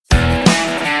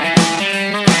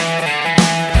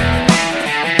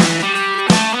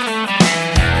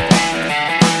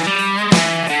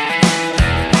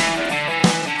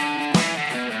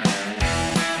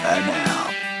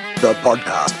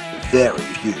very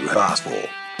few have asked for.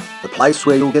 The place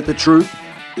where you'll get the truth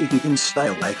if you can stay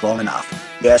awake long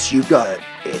enough. Yes, you've got it.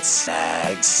 It's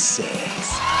Snag 6.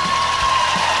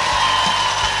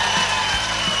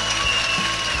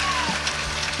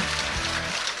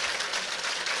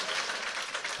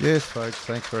 Yes, folks,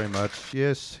 thanks very much.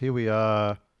 Yes, here we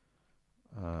are.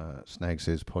 Snag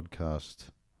Says Podcast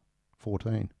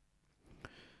 14.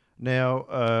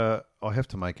 Now, I have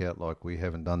to make out like we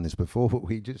haven't done this before, but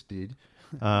we just did.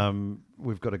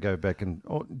 We've got to go back and...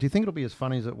 Oh, do you think it'll be as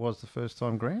funny as it was the first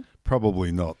time, Grant?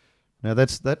 Probably not. Now,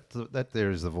 that there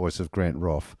is the voice of Grant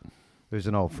Roff, who's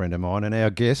an old friend of mine, and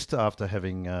our guest after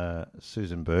having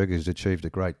Susan Berg, who's achieved a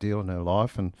great deal in her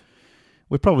life, and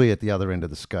we're probably at the other end of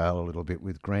the scale a little bit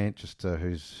with Grant, just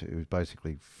who's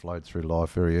basically flowed through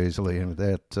life very easily and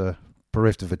without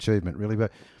bereft of achievement, really.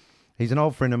 But he's an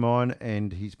old friend of mine,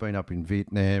 and he's been up in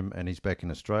Vietnam, and he's back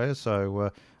in Australia.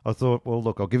 So I thought, well,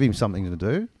 look, I'll give him something to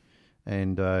do,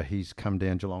 and he's come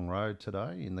down Geelong Road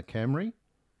today in the Camry.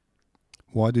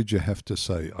 Why did you have to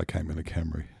say I came in a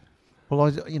Camry? Well,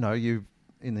 you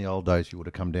in the old days you would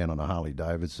have come down on a Harley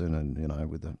Davidson, and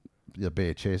with the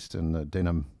bare chest and the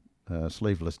denim.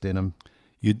 Sleeveless denim.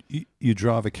 You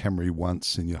drive a Camry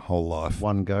once in your whole life.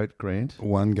 One goat, Grant.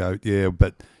 One goat, yeah.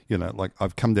 But,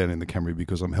 I've come down in the Camry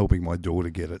because I'm helping my daughter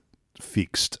get it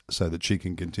fixed so that she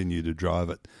can continue to drive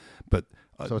it. But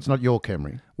so it's not your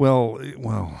Camry? Well, it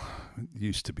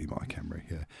used to be my Camry,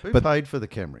 yeah. Who paid for the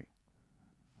Camry?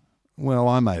 Well,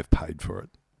 I may have paid for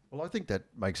it. Well, I think that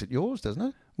makes it yours, doesn't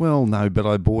it? Well, no, but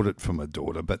I bought it for my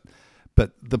daughter. But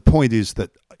the point is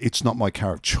that it's not my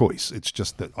car of choice. It's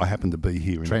just that I happen to be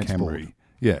here in a Camry.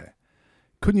 Yeah.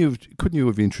 Couldn't you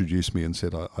have introduced me and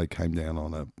said I came down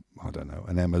on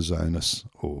an Amazonas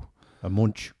or a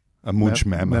Munch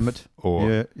mammoth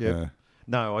or yeah.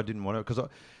 No, I didn't want to because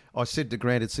I said to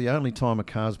Grant, it's the only time a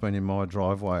car's been in my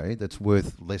driveway that's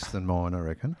worth less than mine, I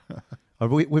reckon.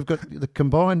 We've got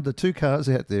the two cars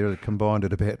out there are combined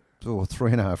at about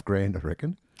 $3,500, I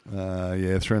reckon.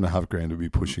 Yeah, $3,500 to be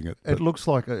pushing it. It looks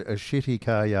like a shitty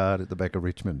car yard at the back of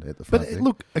Richmond at the front. But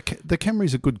look, the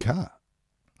Camry's a good car.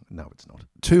 No, it's not.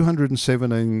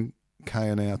 217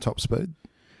 km an hour top speed.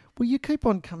 Well, you keep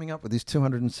on coming up with this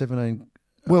 217.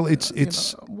 Well,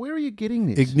 it's where are you getting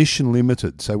this? Ignition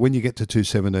limited. So when you get to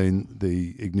 217,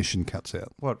 the ignition cuts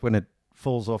out. What, when it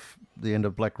falls off the end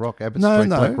of Black Rock, Abbott Street,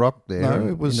 Black Rock there? No,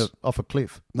 it was off a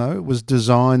cliff. No, it was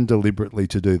designed deliberately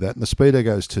to do that. And the speedo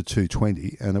goes to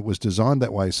 220, and it was designed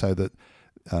that way so that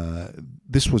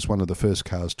this was one of the first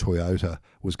cars Toyota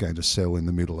was going to sell in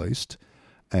the Middle East.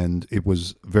 And it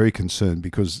was very concerned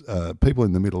because people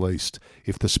in the Middle East,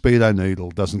 if the speedo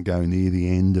needle doesn't go near the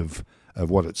end of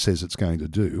what it says it's going to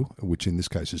do, which in this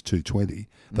case is 220,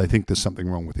 they think there's something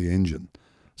wrong with the engine.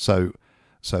 So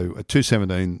at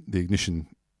 217, the ignition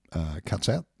cuts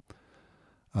out.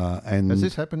 And has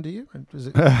this happened to you?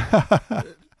 Has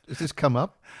this come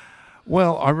up?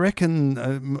 Well, I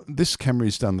reckon this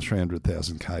Camry's done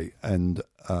 300,000 K, and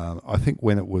I think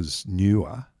when it was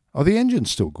newer, the engine's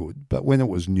still good, but when it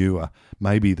was newer,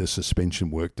 maybe the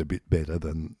suspension worked a bit better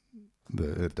than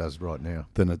it does right now.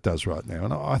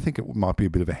 And I think it might be a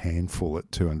bit of a handful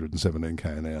at 217 k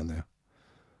an hour now.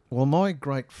 Well, my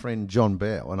great friend John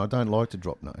Bow, and I don't like to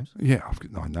drop names. Yeah,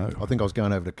 I know. I think I was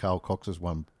going over to Carl Cox's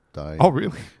one day. Oh,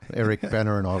 really? Eric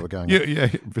Banner and I were going. Yeah,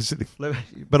 visiting.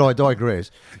 But I digress.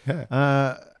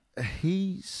 Yeah.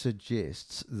 He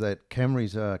suggests that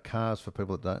Camrys are cars for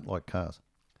people that don't like cars.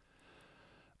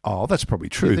 Oh, that's probably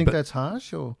true. Do you think that's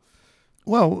harsh, or?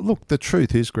 Well, look, the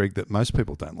truth is, Greg, that most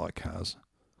people don't like cars.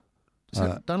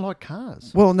 Don't like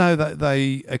cars? Well, no,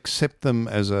 they accept them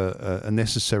as a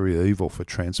necessary evil for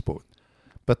transport.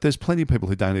 But there's plenty of people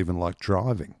who don't even like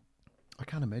driving. I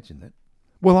can't imagine that.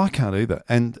 Well, I can't either.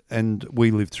 And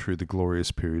we lived through the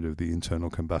glorious period of the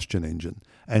internal combustion engine,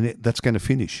 and that's going to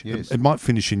finish. Yes. It might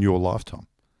finish in your lifetime.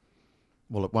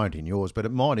 Well, it won't in yours, but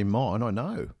it might in mine, I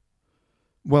know.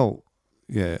 Well,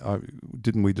 yeah,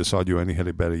 didn't we decide you only had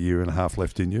about a year and a half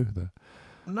left in you?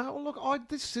 No, look,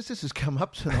 this has come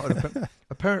up tonight.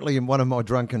 Apparently, in one of my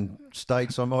drunken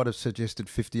states, I might have suggested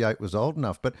 58 was old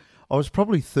enough, but I was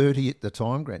probably 30 at the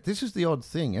time, Grant. This is the odd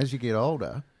thing. As you get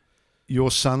older...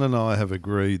 Your son and I have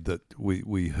agreed that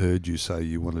we heard you say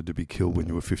you wanted to be killed when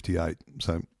you were 58.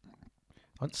 So,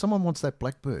 someone wants that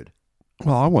Blackbird.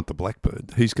 Well, I want the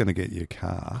Blackbird. He's going to get you a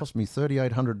car. It cost me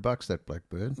 $3,800, that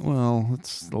Blackbird. Well,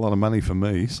 it's a lot of money for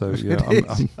me. So yeah,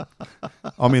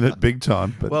 I'm in it big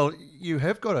time. But well, you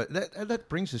have got it. That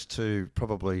brings us to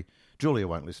probably Julia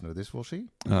won't listen to this, will she?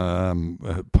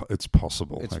 It's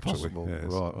possible. It's actually. possible, yes.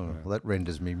 right? Oh, well, that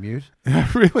renders me mute.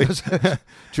 Really?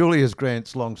 Julia's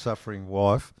Grant's long-suffering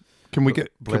wife, Can we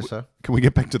get Bless her. Can we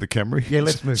get back to the Camry? Yeah,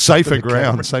 let's move. Safer to the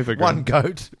ground. Camry. Safer ground. One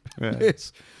goat. Yeah.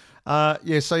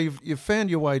 Yes. So you've found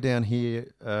your way down here.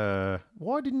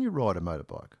 Why didn't you ride a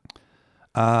motorbike?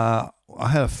 I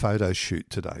had a photo shoot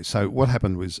today. So what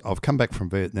happened was I've come back from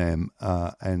Vietnam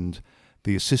and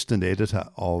the assistant editor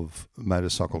of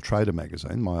Motorcycle Trader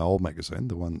magazine, my old magazine,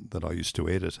 the one that I used to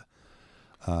edit,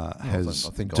 has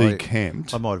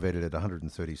decamped. I might have edited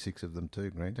 136 of them too,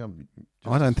 Grant.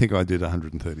 I don't think I did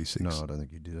 136. No, I don't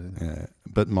think you did either. Yeah,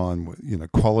 but mine,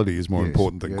 quality is more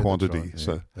important than quantity. That's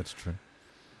right. Yeah, so that's true.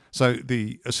 So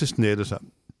the assistant editor,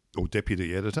 or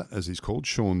deputy editor, as he's called,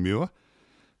 Sean Muir,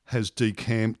 has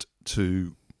decamped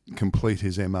to complete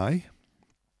his MA,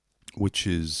 which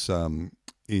is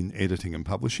in editing and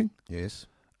publishing. Yes.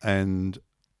 And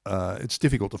it's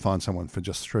difficult to find someone for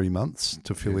just 3 months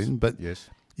to fill in, but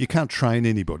you can't train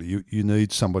anybody. You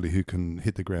need somebody who can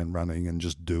hit the ground running and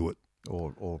just do it.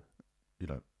 Or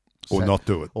not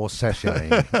do it. Or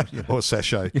sashaying. Or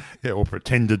sachet, or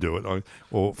pretend to do it,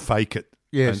 or fake it.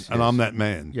 Yes. And I'm that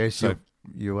man. Yes, so,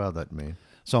 you are that man.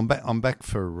 So I'm back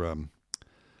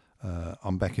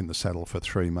I'm back in the saddle for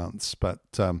 3 months, but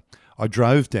I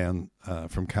drove down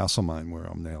from Castlemaine, where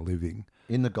I'm now living.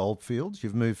 In the goldfields?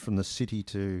 You've moved from the city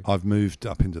to... I've moved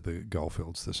up into the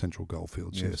goldfields, the central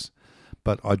goldfields, yes.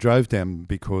 But I drove down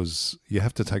because you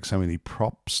have to take so many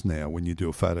props now when you do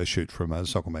a photo shoot for a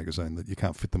motorcycle magazine that you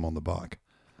can't fit them on the bike.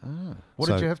 What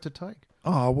did you have to take?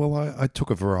 Oh, well, I took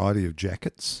a variety of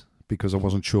jackets because I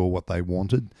wasn't sure what they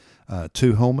wanted.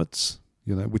 2 helmets.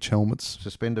 Which helmets?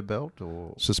 Suspender belt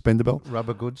or... Suspender belt.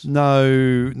 Rubber goods?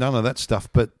 No, none of that stuff.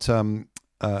 But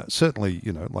certainly,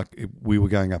 we were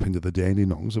going up into the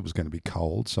Dandenongs. It was going to be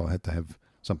cold, so I had to have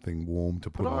something warm to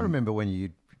put on. But I remember when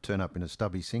you turn up in a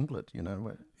stubby singlet,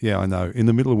 Yeah, I know. In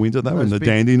the middle of winter, though, in the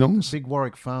Dandenongs. Big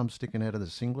Warwick Farm sticking out of the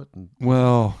singlet.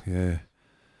 Well, yeah.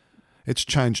 It's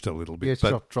changed a little bit.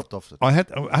 Yeah, it's dropped off. I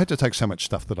had to take so much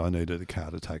stuff that I needed a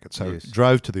car to take it. So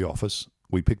drove to the office.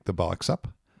 We picked the bikes up.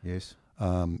 Yes.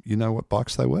 You know what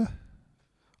bikes they were?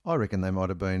 I reckon they might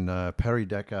have been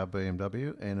Paris-Dakar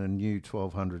BMW and a new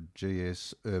 1200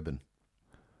 GS Urban.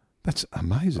 That's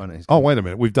amazing. Oh, wait a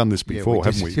minute. We've done this before,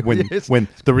 haven't we? When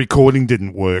the recording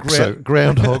didn't work.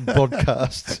 Groundhog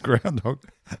podcasts. Groundhog.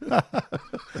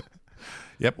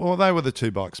 Yep. Well, they were the 2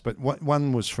 bikes, but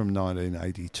one was from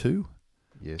 1982.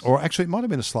 Yes. Or actually, it might have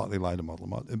been a slightly later model,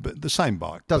 but the same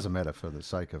bike. Doesn't matter for the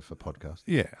sake of a podcast.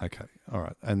 Yeah, okay. All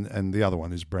right. And the other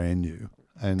one is brand new.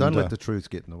 And don't let the truth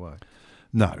get in the way.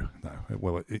 No.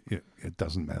 Well, it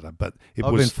doesn't matter. But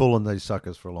I've been fooling these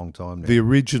suckers for a long time now. The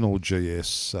original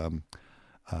GS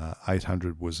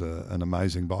 800 was an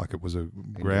amazing bike. It was a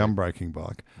groundbreaking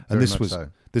bike. And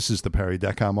this is the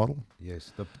Paris-Dakar model.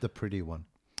 Yes, the pretty one.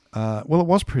 Well, it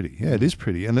was pretty. Yeah, it is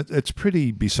pretty. And it's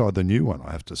pretty beside the new one,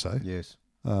 I have to say. Yes.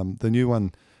 The new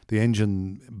one, the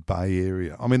engine bay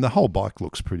area. I mean, the whole bike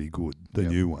looks pretty good, the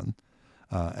new one.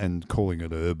 And calling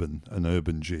it an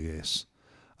urban GS.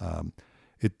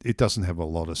 It doesn't have a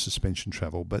lot of suspension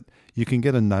travel, but you can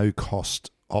get a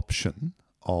no-cost option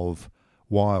of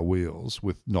wire wheels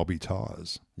with knobby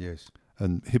tyres. Yes.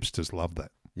 And hipsters love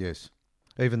that. Yes.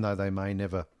 Even though they may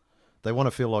never... They want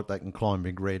to feel like they can climb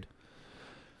Big Red.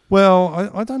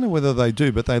 Well, I don't know whether they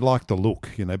do, but they like the look,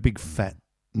 big fat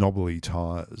knobbly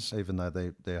tyres. Even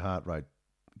though their heart rate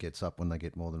gets up when they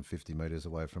get more than 50 metres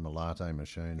away from a latte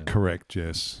machine. And correct,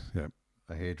 yes. Yeah.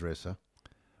 A hairdresser.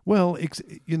 Well,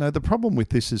 the problem with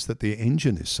this is that the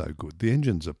engine is so good. The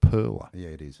engine's a perler. Yeah,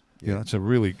 it is. Yeah. It's a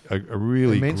really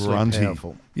immensely grunty.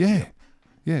 Powerful. Yeah.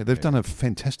 Yeah, they've done a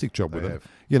fantastic job with it.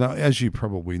 As you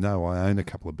probably know, I own a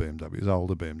couple of BMWs,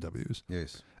 older BMWs.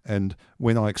 Yes. And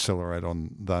when I accelerate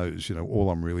on those, all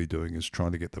I'm really doing is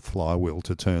trying to get the flywheel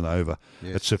to turn over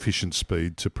at sufficient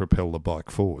speed to propel the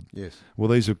bike forward. Yes. Well,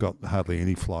 these have got hardly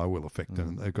any flywheel effect,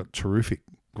 and they've got terrific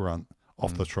grunt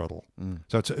off the throttle.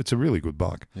 So it's a really good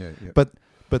bike. Yeah.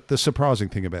 But the surprising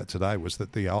thing about today was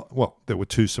that there were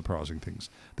 2 surprising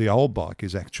things. The old bike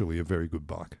is actually a very good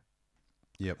bike.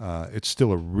 Yep. It's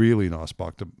still a really nice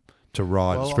bike to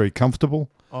ride. Well, it's very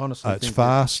comfortable. Honestly, it's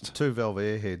fast. 2 valve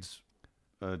airheads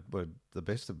were the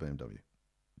best of BMW.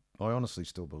 I honestly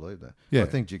still believe that. Yeah. I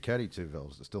think Ducati 2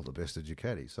 valves are still the best of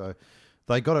Ducati. So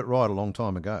they got it right a long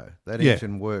time ago. That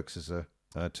engine works as a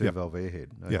 2 valve airhead,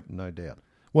 no doubt.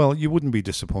 Well, you wouldn't be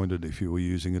disappointed if you were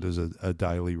using it as a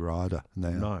daily rider now.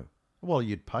 No. Well,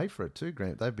 you'd pay for it too,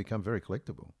 Grant. They've become very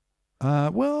collectible.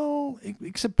 Well,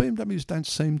 except BMWs don't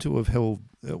seem to have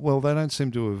they don't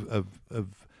seem to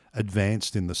have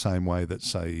advanced in the same way that,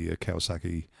 say, a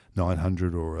Kawasaki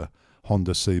 900 or a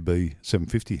Honda CB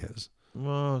 750 has.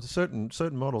 Well,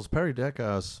 certain models,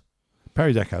 Paris-Dakar's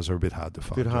Parry Dakars are a bit hard to A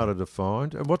find. bit harder to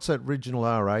find. And what's that original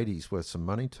R80's worth some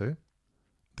money too?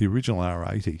 The original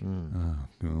R80.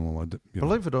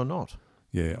 Believe it or not.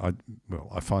 Yeah,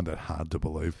 I find that hard to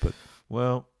believe, but...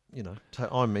 Well,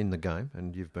 I'm in the game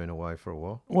and you've been away for a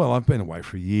while. Well, I've been away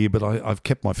for a year, but I've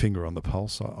kept my finger on the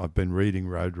pulse. I've been reading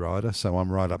Road Rider, so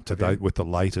I'm right up to date with the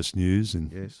latest news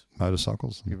in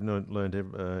motorcycles. You've learned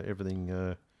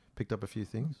everything, picked up a few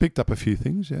things? Picked up a few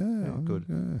things, yeah. Good.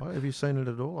 Yeah. Have you seen it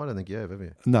at all? I don't think you have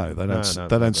you? No, they don't.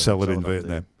 They don't sell it in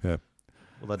Vietnam. Yeah.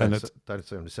 Well, they don't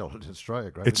seem to sell it in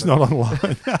Australia. Great, it's not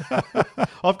online.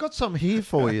 I've got some here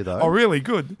for you, though. Oh, really?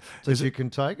 Good. That you can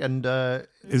take. And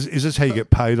is this how you get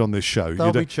paid on this show?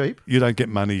 They'll be cheap. You don't get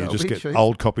money. You just get cheap.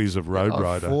 Old copies of Road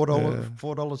Rider.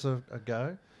 $4 a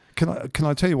go. Can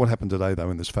I tell you what happened today, though,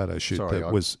 in this photo shoot? Sorry,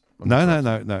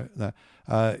 No.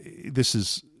 This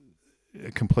is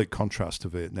a complete contrast to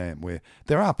Vietnam, where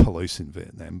there are police in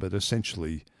Vietnam, but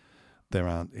essentially there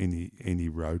aren't any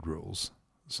road rules.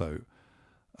 So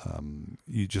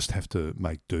you just have to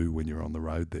make do when you're on the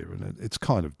road there, and it's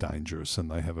kind of dangerous,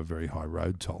 and they have a very high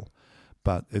road toll.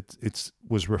 But it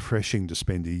was refreshing to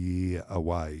spend a year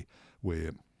away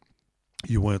where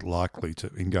you weren't likely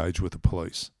to engage with the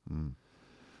police.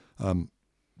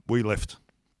 We left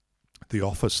the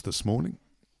office this morning.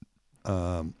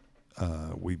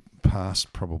 We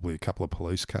passed probably a couple of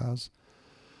police cars.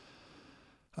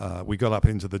 We got up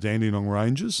into the Dandenong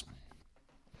Ranges.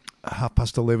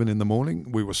 11:30 in the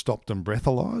morning, we were stopped and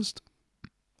breathalyzed.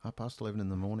 11:30 in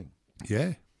the morning?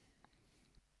 Yeah.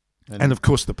 And of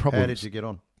course the problem... How did you get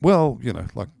on? Well,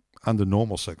 like under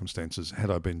normal circumstances,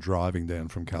 had I been driving down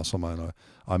from Castlemaine,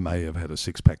 I may have had a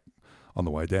six-pack on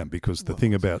the way down, because the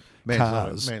thing about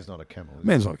cars... Man's not a camel.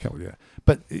 Man's not a camel, yeah.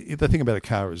 But the thing about a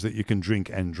car is that you can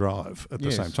drink and drive at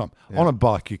the same time. Yeah. On a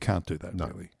bike, you can't do that,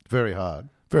 really. Very hard.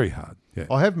 Very hard, yeah.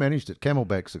 I have managed it.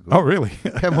 Camelbacks are good. Oh, really?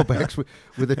 Camelbacks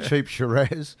with a cheap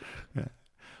Shiraz. Yeah.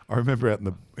 I remember out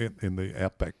in the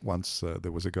outback once,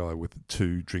 there was a guy with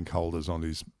 2 drink holders on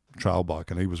his trail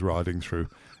bike, and he was riding through.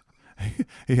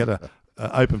 He had a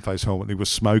open face helmet, and he was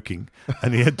smoking,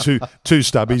 and he had two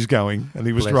stubbies going, and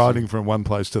he was riding from one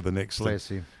place to the next. Bless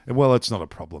him. Well, it's not a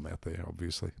problem out there,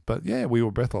 obviously. But yeah, we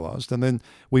were breathalyzed, and then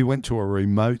we went to a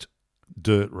remote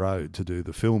dirt road to do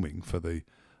the filming for the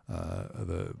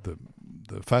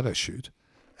photo shoot.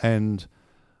 And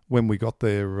when we got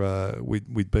there,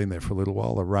 we'd been there for a little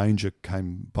while. A ranger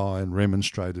came by and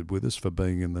remonstrated with us for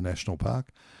being in the national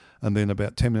park, and then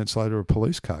about 10 minutes later, a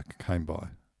police car came by.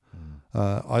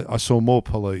 I saw more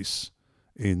police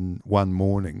in one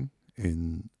morning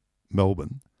in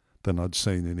Melbourne than I'd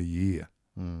seen in a year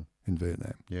in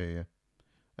Vietnam. Yeah.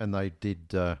 And they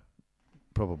did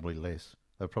probably less.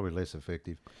 They're probably less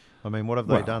effective. I mean, what have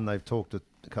they done? They've talked to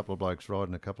a couple of blokes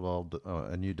riding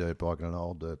a new dirt bike and an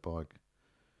old dirt bike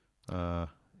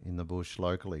in the bush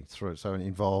locally. So it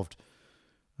involved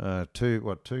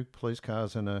two police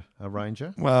cars and a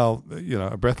ranger? Well,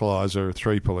 a breathalyzer,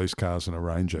 3 police cars and a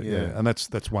ranger. Yeah. And that's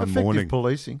one effective morning.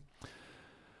 Policing.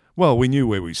 Well, we knew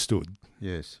where we stood.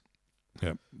 Yes.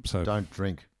 Yeah. So don't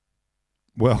drink.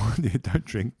 Well, don't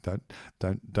drink, don't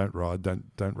ride,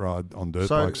 don't ride on dirt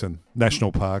bikes and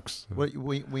national parks.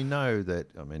 We know that.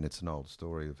 I mean, it's an old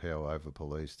story of how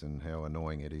over-policed and how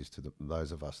annoying it is to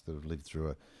those of us that have lived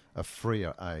through a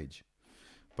freer age.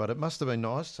 But it must have been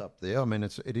nice up there. I mean,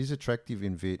 it is attractive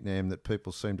in Vietnam that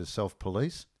people seem to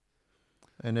self-police,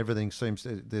 and everything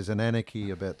there's an anarchy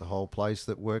about the whole place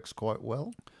that works quite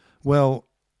well. Well,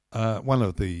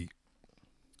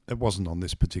 it wasn't on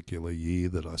this particular year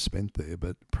that I spent there,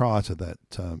 but prior to that,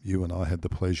 you and I had the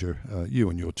pleasure, you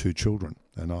and your 2 children,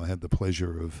 and I had the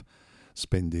pleasure of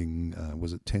spending,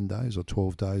 was it 10 days or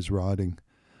 12 days riding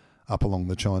up along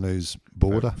the Chinese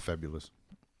border. Fabulous.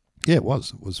 Yeah, it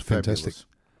was. It was fantastic. Fabulous.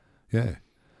 Yeah.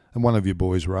 And one of your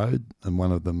boys rode, and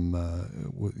one of them,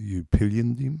 you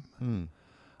pillioned him.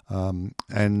 And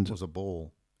it was a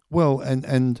ball. Well,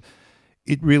 and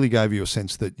it really gave you a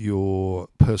sense that your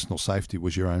personal safety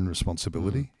was your own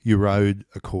responsibility. You rode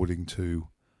according to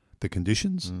the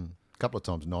conditions. A couple of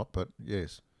times not, but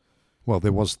yes. Well,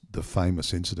 there was the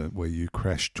famous incident where you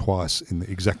crashed twice in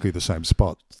exactly the same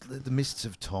spot. The mists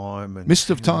of time.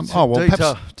 Mists of time? Oh, well,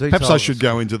 perhaps I should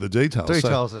go into the details.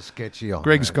 Details are sketchy.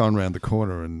 Greg's gone round the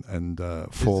corner and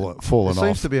fallen off. There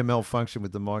seems to be a malfunction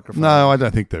with the microphone. No, I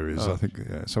don't think there is. Oh. I think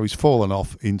so. He's fallen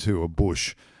off into a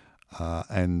bush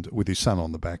and with his son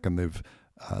on the back, and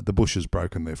the bush has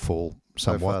broken their fall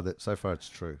somewhat. So far it's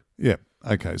true. Yeah.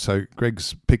 Okay. So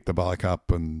Greg's picked the bike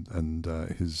up, and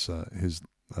his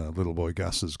little boy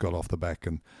Gus has got off the back,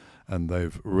 and and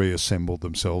they've reassembled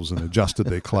themselves and adjusted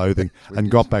their clothing and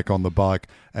got back on the bike,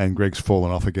 and Greg's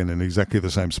fallen off again in exactly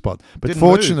the same spot. But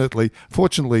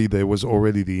fortunately, there was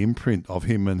already the imprint of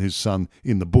him and his son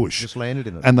in the bush. Just landed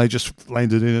in it. And they just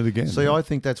landed in it again. See, I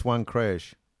think that's one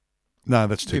crash. No,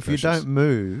 that's two crashes. If you don't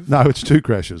move... No, it's two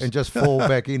crashes. And just fall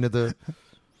back into the...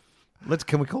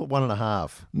 Can we call it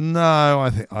 1.5? No,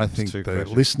 I think the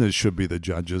crashes. listeners should be the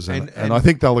judges, and I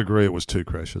think they'll agree it was two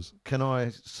crashes. Can I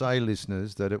say,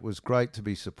 listeners, that it was great to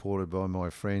be supported by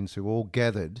my friends who all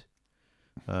gathered,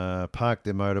 parked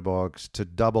their motorbikes to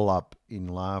double up in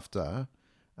laughter,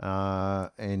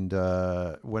 and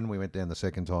when we went down the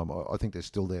second time, I think they're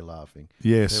still there laughing.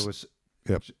 Yes,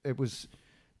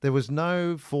 there was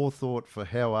no forethought for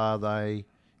how are they?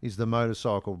 Is the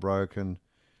motorcycle broken?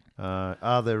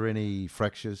 Are there any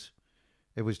fractures?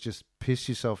 It was just piss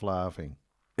yourself laughing.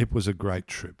 It was a great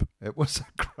trip. It was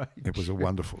a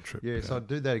wonderful trip. Yes, yeah. I'd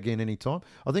do that again any time.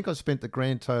 I think I spent the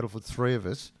grand total for three of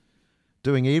us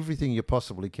doing everything you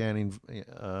possibly can in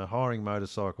hiring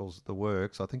motorcycles, the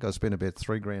works. I think I spent about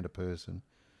 $3,000 a person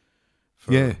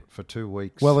for 2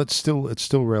 weeks. Well, it's still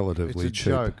relatively cheap. It's a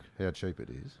joke how cheap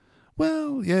it is.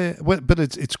 Well, yeah, but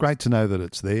it's great to know that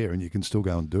it's there and you can still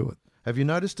go and do it. Have you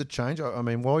noticed a change? I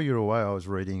mean, while you're away, I was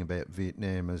reading about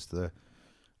Vietnam as the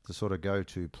sort of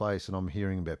go-to place, and I'm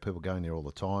hearing about people going there all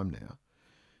the time now.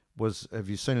 Have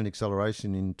you seen an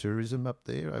acceleration in tourism up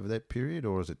there over that period,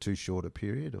 or is it too short a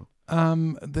period?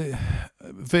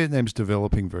 Vietnam's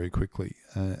developing very quickly,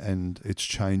 and it's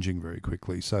changing very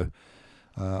quickly. So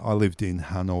I lived in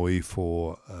Hanoi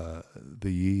for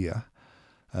the year,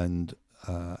 and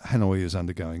Hanoi is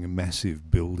undergoing a massive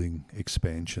building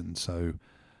expansion, so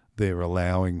they're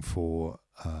allowing for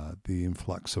the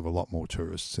influx of a lot more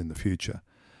tourists in the future.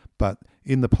 But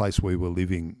in the place we were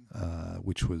living,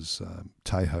 which was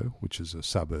Tay Ho, which is a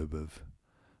suburb of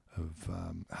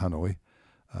Hanoi,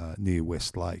 near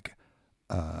West Lake,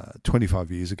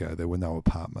 25 years ago there were no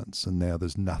apartments, and now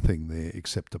there's nothing there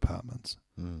except apartments.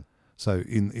 Mm. So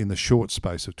in the short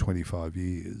space of 25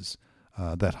 years,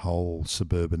 that whole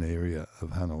suburban area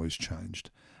of Hanoi has changed,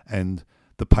 and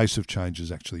the pace of change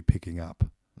is actually picking up.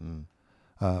 Mm.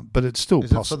 But it's still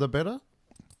possible. Is it for the better?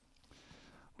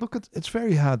 Look, it's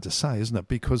very hard to say, isn't it?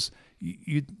 Because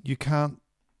you can't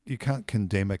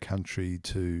condemn a country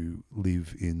to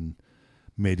live in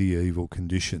medieval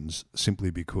conditions simply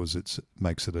because it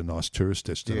makes it a nice tourist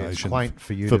destination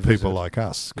for people like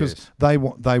us. Because they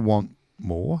want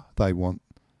more. They want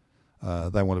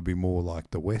to be more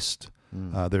like the West.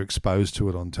 Mm. They're exposed to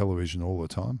it on television all the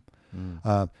time.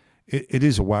 Mm. It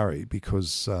is a worry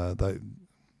because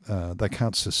they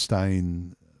can't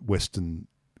sustain Western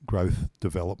growth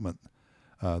development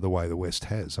the way the West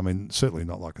has. I mean, certainly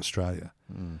not like Australia.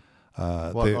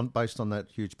 Mm. Based on that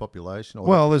huge population?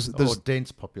 Or there's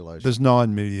dense population? There's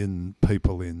 9 million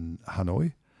people in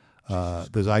Hanoi.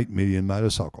 There's 8 million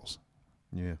motorcycles.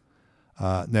 Yeah.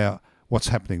 Now, what's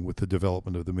happening with the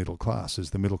development of the middle class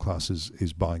is the middle class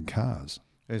is buying cars.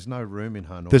 There's no room in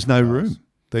Hanoi. There's no room.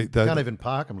 They can't even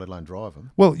park them, let alone drive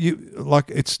them. Well,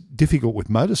 it's difficult with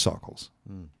motorcycles.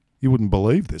 Mm. You wouldn't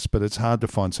believe this, but it's hard to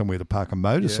find somewhere to park a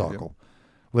motorcycle,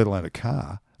 let alone a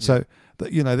car. Yeah. So,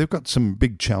 they've got some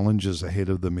big challenges ahead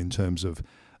of them in terms of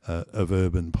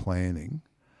urban planning.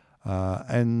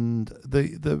 And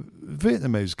the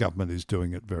Vietnamese government is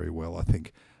doing it very well, I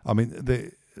think. I mean,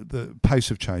 the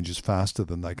pace of change is faster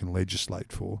than they can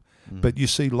legislate for, but you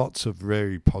see lots of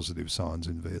very positive signs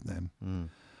in Vietnam. Mm.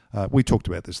 We talked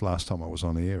about this last time I was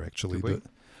on air, actually. Did we?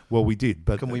 Well, we did.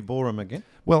 But can we bore them again?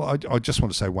 Well, I just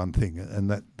want to say one thing, and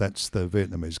that's the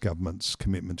Vietnamese government's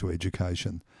commitment to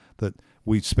education, that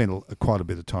we spent quite a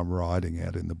bit of time riding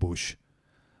out in the bush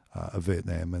of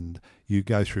Vietnam, and you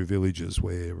go through villages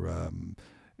where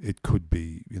it could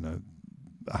be,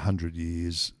 100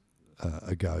 years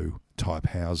ago type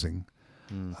housing,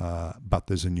 but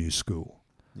there's a new school.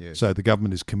 Yes. So the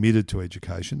government is committed to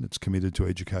education. It's committed to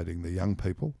educating the young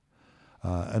people.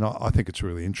 And I think it's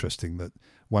really interesting that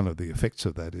one of the effects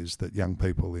of that is that young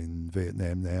people in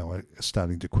Vietnam now are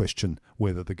starting to question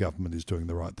whether the government is doing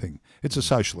the right thing. It's a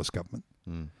socialist government.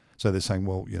 Mm. So they're saying,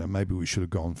 well, maybe we should have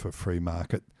gone for a free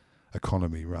market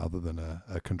economy rather than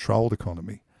a controlled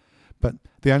economy. But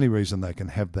the only reason they can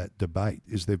have that debate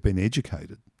is they've been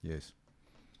educated. Yes.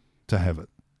 To have it.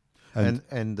 And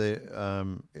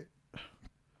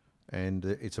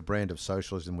it's a brand of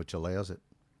socialism which allows it.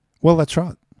 Well, that's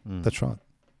right. Mm. That's right.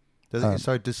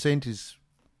 So dissent is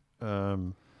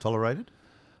tolerated?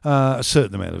 A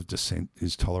certain amount of dissent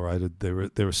is tolerated.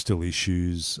 There are still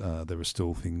issues. There are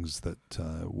still things that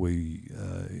we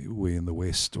in the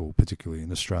West, or particularly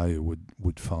in Australia,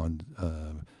 would find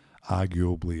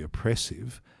arguably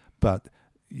oppressive, but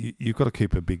you've got to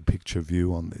keep a big picture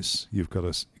view on this. You've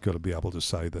got to be able to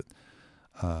say that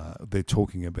they're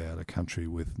talking about a country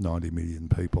with 90 million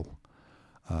people,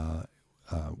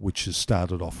 which has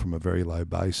started off from a very low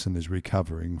base and is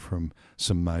recovering from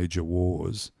some major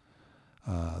wars.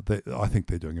 I think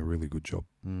they're doing a really good job.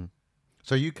 Mm.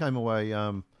 So you came away.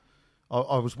 I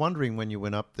was wondering when you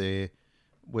went up there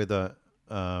whether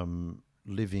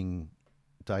living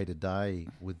day to day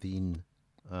within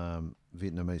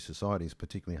Vietnamese societies,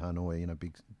 particularly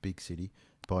Hanoi, big city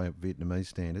by Vietnamese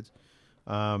standards,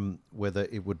 whether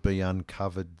it would be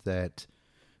uncovered that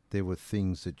there were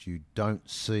things that you don't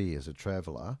see as a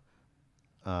traveller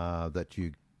that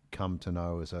you come to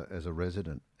know as a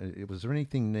resident. Was there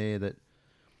anything there that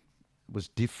was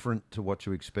different to what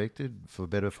you expected, for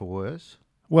better, for worse?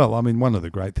 Well, I mean, one of the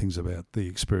great things about the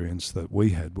experience that we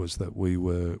had was that we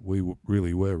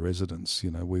really were residents.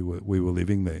 You know, we were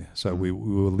living there, so we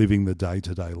were living the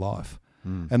day-to-day life,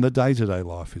 and the day-to-day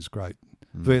life is great.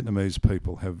 Vietnamese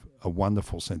people have a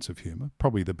wonderful sense of humour,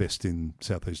 probably the best in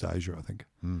Southeast Asia, I think.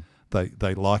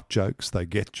 They like jokes, they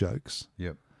get jokes.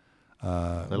 Yep.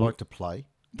 They like to play.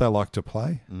 They like to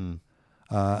play.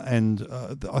 And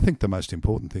I think the most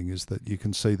important thing is that you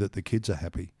can see that the kids are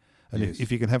happy. And Yes.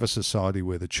 if you can have a society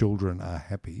where the children are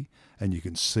happy and you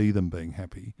can see them being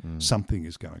happy, something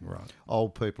is going right.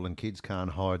 Old people and kids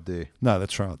can't hide there. No,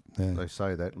 that's right. Yeah. They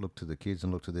say that. Look to the kids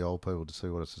and look to the old people to see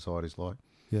what a society's like.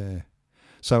 Yeah.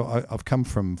 So I've come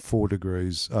from 40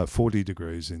 degrees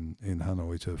in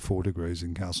Hanoi to 4 degrees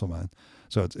in Castlemaine.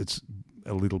 So it's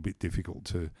a little bit difficult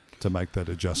to make that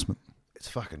adjustment. It's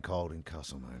fucking cold in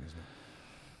Castlemaine, isn't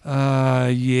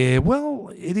it? Yeah, well,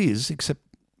 it is, except,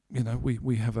 you know,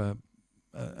 we have an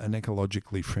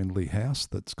ecologically friendly house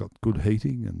that's got good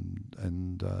heating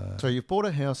and So you've bought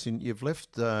a house you've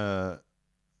left a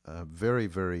very,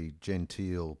 very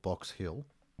genteel Box Hill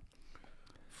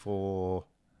for,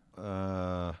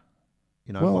 one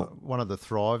of the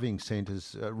thriving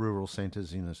centres, rural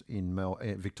centres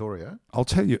in Victoria. I'll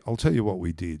tell you what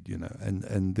we did, you know,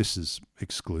 and this is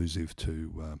exclusive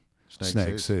to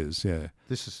Snag says, yeah.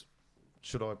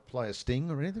 Should I play a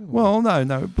sting or anything? Well,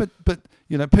 no, but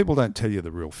you know, people don't tell you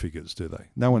the real figures, do they?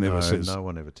 No one ever says. No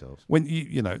one ever tells. When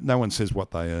you know, no one says what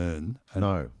they earn. And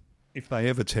no. If they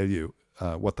ever tell you,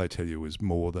 what they tell you is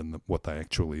more than what they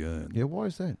actually earn. Yeah, why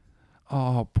is that?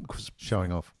 Oh, because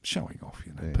showing off. You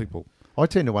know, Yeah. people. I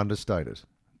tend to understate it.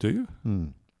 Do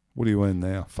you? What do you earn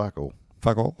now? Fuck all.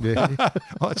 Fuck all. Yeah.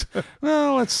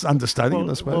 Well, that's understating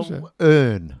it, I suppose. Well,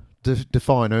 earn.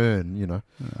 Define earn. You know.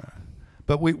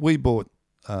 But we bought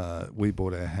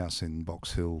our house in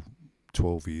Box Hill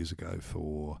 12 years ago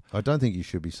for. I don't think you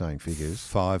should be saying figures.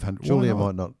 500. Surely I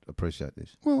might not appreciate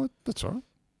this. Well, that's all right.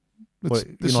 Well,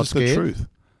 this you're not is scared? the truth.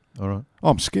 All right.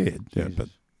 I'm scared. Yeah, Jesus. but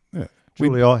yeah.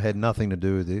 Surely I had nothing to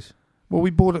do with this. Well,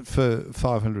 we bought it for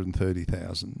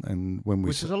 $530,000, and when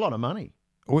Which is a lot of money.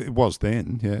 it was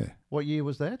then, yeah. What year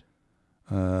was that?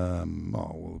 I don't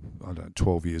know,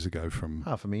 12 years ago from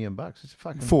 $500,000. It's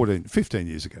fucking 15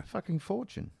 years ago. fucking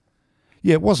fortune.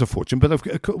 Yeah, it was a fortune, but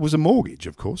it was a mortgage,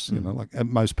 of course. You know, like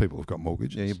most people have got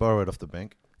mortgages. Yeah, you borrow it off the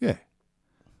bank. Yeah.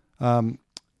 And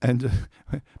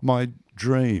my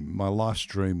life's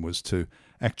dream was to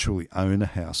actually own a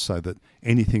house so that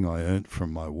anything I earned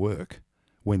from my work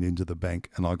went into the bank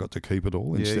and I got to keep it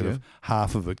all instead of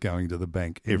half of it going to the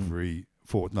bank every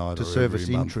fortnight To or service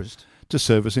every month. interest. To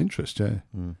service interest, yeah.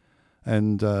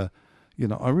 And, you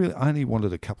know, I only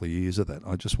wanted a couple of years of that.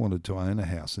 I just wanted to own a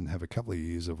house and have a couple of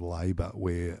years of labour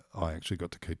where I actually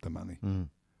got to keep the money.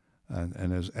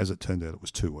 And as it turned out, it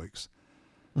was 2 weeks.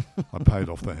 I paid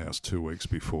off the house 2 weeks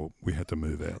before we had to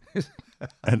move out.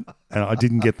 And I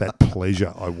didn't get that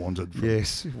pleasure I wanted.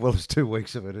 Yes. Well, it's 2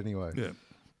 weeks of it anyway. Yeah.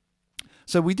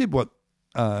 So we did what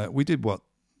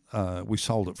we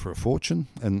sold it for a fortune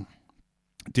and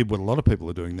did what a lot of people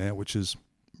are doing now, which is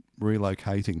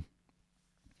relocating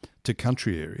to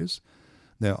country areas.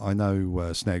 Now, I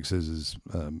know Snag says is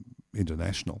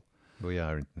international. We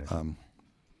are international.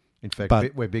 In fact,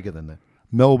 but we're bigger than that.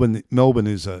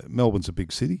 Melbourne's a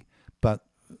big city, but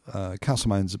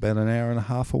Castlemaine's about an hour and a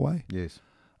half away. Yes.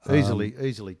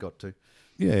 Easily got to.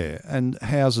 Yeah, and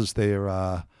houses there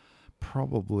are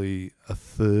probably a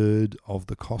third of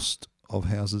the cost of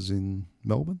houses in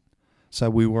Melbourne. So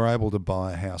we were able to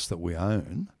buy a house that we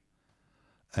own,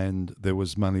 and there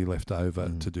was money left over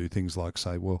to do things like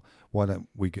say, well, why don't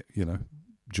we get, you know,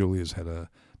 Julia's had a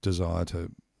desire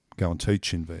to go and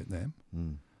teach in Vietnam,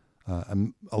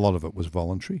 and a lot of it was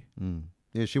voluntary.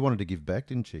 Yeah, she wanted to give back,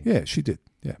 didn't she? Yeah, she did,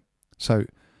 yeah. So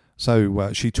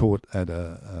she taught at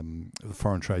a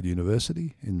foreign trade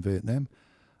university in Vietnam,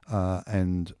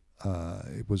 and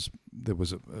there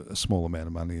was a small amount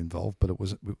of money involved, but it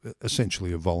was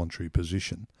essentially a voluntary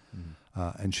position.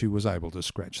 And she was able to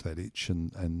scratch that itch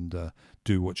and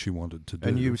do what she wanted to do.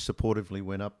 And you supportively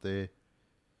went up there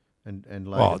and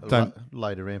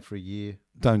laid around for a year.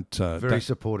 Very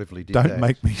Supportively did don't that.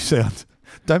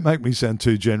 Don't make me sound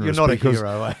too generous. You're not a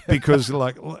hero, eh? Because,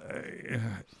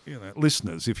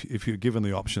 listeners, if you're given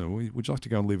the option, would you like to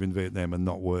go and live in Vietnam and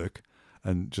not work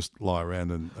and just lie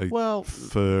around and eat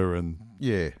fur and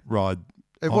ride?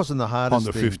 It wasn't the hardest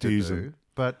on the thing 50s to do,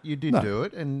 but you did do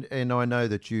it, and I know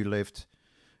that you left.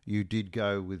 You did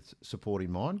go with support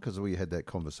in mind because we had that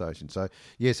conversation. So,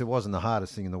 yes, it wasn't the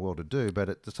hardest thing in the world to do, but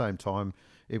at the same time,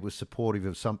 it was supportive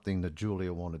of something that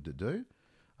Julia wanted to do.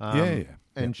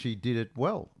 And she did it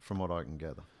well, from what I can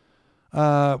gather.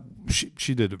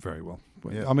 She did it very well.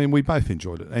 Yeah. I mean, we both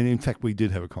enjoyed it. And, in fact, we did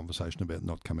have a conversation about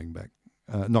not coming back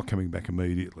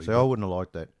immediately. So I wouldn't have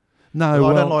liked that. No,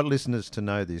 I don't like listeners to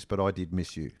know this, but I did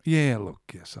miss you. Yeah, look,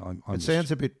 yes. It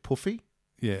sounds a bit puffy.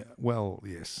 Yeah, well,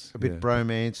 yes. A bit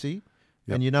bromancy.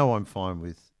 Yep. And I'm fine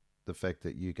with the fact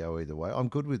that you go either way. I'm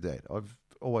good with that. I've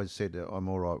always said that I'm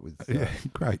all right with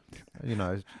great.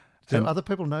 Do other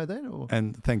people know that? Or?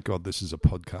 And thank God this is a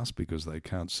podcast because they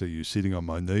can't see you sitting on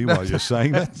my knee while you're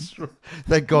saying that. That's right.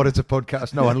 Thank God it's a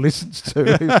podcast no one listens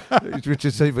to, which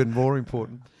is even more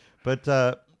important. But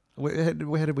how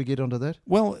did we get onto that?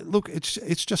 Well, look, it's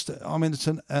just. I mean, it's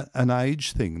an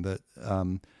age thing that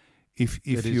if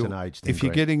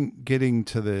you're getting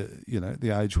to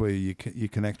the age where you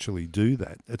can actually do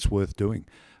that, it's worth doing.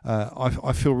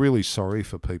 I feel really sorry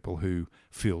for people who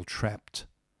feel trapped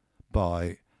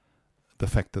by the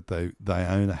fact that they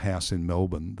own a house in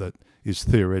Melbourne that is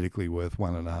theoretically worth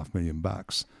 $1.5 million,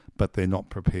 but they're not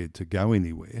prepared to go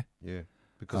anywhere. Yeah,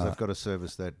 because they've got to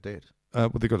service that debt. Well,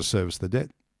 they've got to service the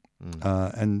debt.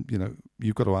 And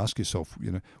you've got to ask yourself,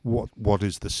 what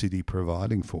is the city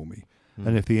providing for me?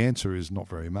 And if the answer is not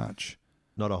very much,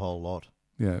 not a whole lot,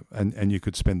 and you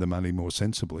could spend the money more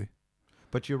sensibly.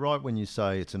 But you're right when you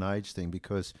say it's an age thing,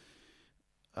 because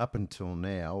up until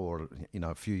now, or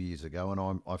a few years ago,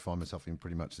 and I find myself in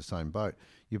pretty much the same boat.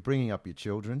 You're bringing up your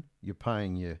children, you're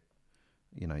paying your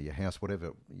house,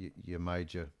 whatever your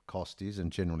major cost is,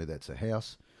 and generally that's a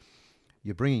house.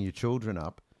 You're bringing your children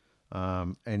up.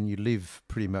 And you live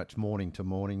pretty much morning to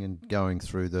morning and going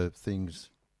through the things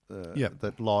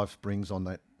that life brings on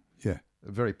that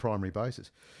very primary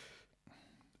basis.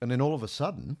 And then all of a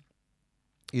sudden,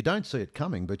 you don't see it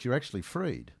coming, but you're actually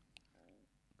freed.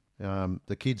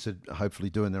 The kids are hopefully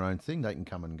doing their own thing. They can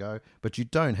come and go, but you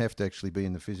don't have to actually be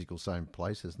in the physical same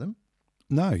place as them.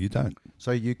 No, you don't.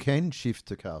 So you can shift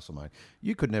to Castlemaine.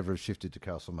 You could never have shifted to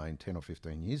Castlemaine 10 or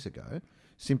 15 years ago,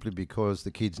 simply because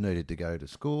the kids needed to go to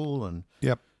school and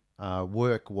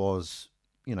work was,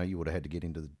 you would have had to get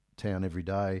into the town every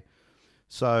day.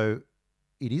 So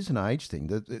it is an age thing.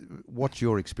 What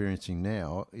you're experiencing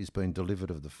now is being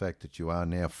delivered of the fact that you are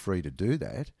now free to do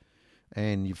that,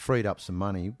 and you've freed up some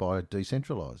money by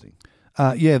decentralising.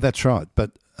 Yeah, that's right.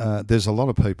 But there's a lot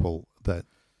of people that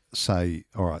say,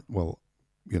 all right, well,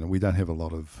 we don't have a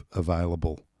lot of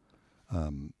available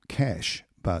cash,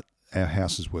 but our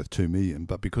house is worth $2 million.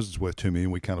 But because it's worth $2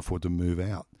 million, we can't afford to move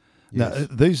out. Yes.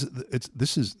 Now,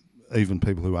 this is even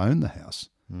people who own the house.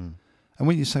 And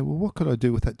when you say, well, what could I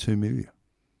do with that $2 million?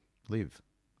 Live.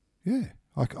 Yeah,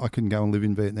 I can go and live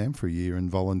in Vietnam for a year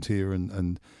and volunteer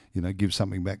and give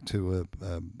something back to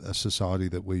a society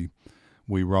that we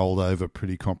rolled over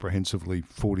pretty comprehensively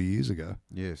 40 years ago.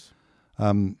 Yes.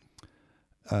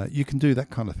 You can do that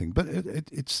kind of thing, but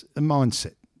it's a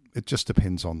mindset. It just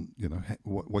depends on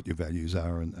what your values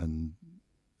are, and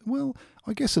well,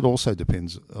 I guess it also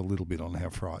depends a little bit on how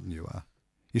frightened you are.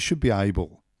 You should be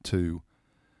able to,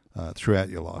 throughout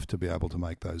your life, to be able to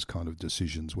make those kind of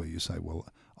decisions where you say, well,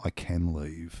 I can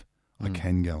leave, I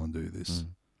can go and do this.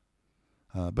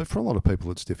 But for a lot of people,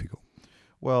 it's difficult.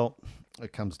 Well,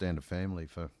 it comes down to family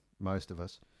for most of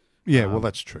us. Yeah, well,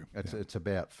 that's true. It's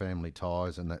about family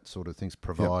ties and that sort of things,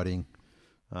 providing.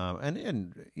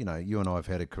 And you and I have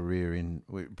had a career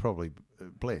we're probably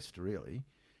blessed, really,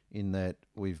 in that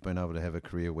we've been able to have a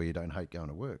career where you don't hate going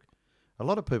to work. A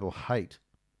lot of people hate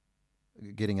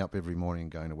getting up every morning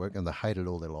and going to work, and they hate it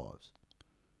all their lives.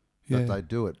 Yeah. But they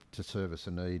do it to service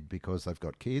a need because they've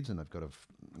got kids and they've got a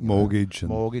mortgage,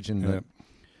 and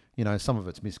some of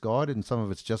it's misguided and some of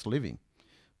it's just living.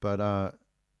 But our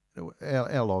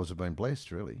lives have been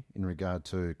blessed, really, in regard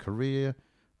to career.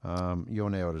 You're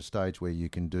now at a stage where you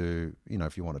can do,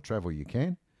 if you want to travel, you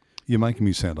can. You're making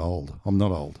me sound old. I'm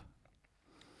not old.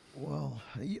 Well,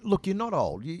 look, you're not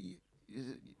old.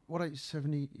 What are you,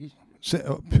 70?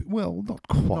 Well, not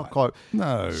quite. Not quite.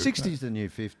 No. 60's the new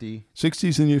 50.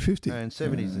 60's the new 50. And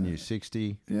 70's the new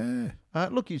 60. Yeah.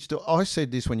 Look, I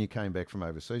said this when you came back from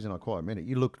overseas, and I quite meant it.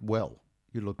 You looked well.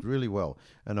 You looked really well.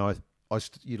 And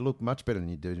you look much better than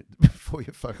you did before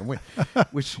you fucking went.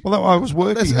 Which, well, I was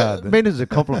working hard. Meant as a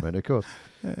compliment, of course.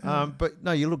 But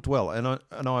no, you looked well.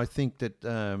 And I think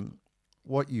that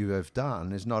what you have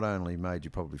done has not only made you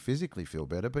probably physically feel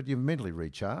better, but you've mentally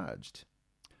recharged.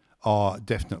 Oh,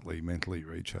 definitely mentally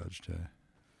recharged. Yeah.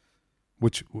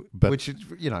 Which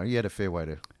you had a fair way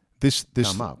to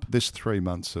come up. This 3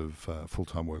 months of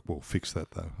full-time work will fix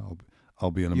that, though. I'll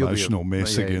be an emotional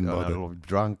mess again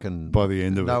drunk and by the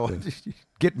end of it.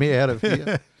 Get me out of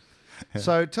here.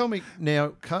 So tell me now,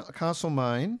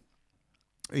 Castlemaine.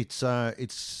 It's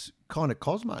kind of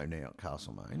Cosmo now,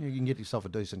 Castlemaine. You can get yourself a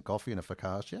decent coffee and a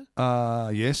focaccia.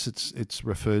 Yes, it's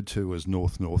referred to as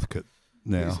North Northcote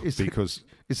now because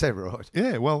is that right?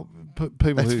 Yeah, well,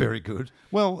 people that's very good.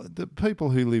 Well, the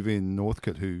people who live in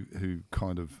Northcote who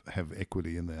kind of have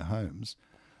equity in their homes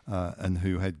and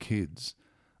who had kids,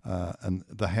 and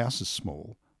the house is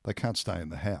small, they can't stay in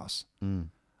the house.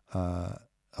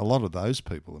 A lot of those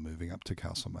people are moving up to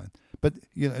Castlemaine. But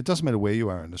it doesn't matter where you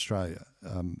are in Australia,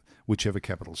 whichever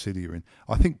capital city you're in.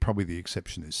 I think probably the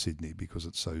exception is Sydney because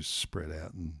it's so spread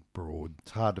out and broad.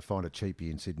 It's hard to find a cheapie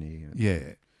in Sydney.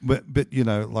 Yeah, but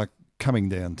like coming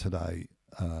down today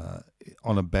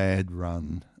on a bad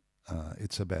run,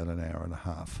 it's about an hour and a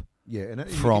half. Yeah, and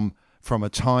from a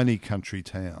tiny country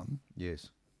town. Yes.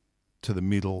 To the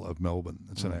middle of Melbourne,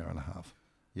 it's an hour and a half.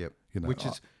 Yep.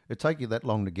 It take you that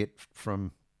long to get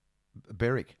from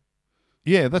Berwick.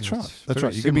 Yeah, that's right. That's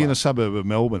right. You can be in a suburb of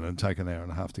Melbourne and take an hour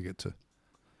and a half to get to.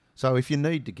 So if you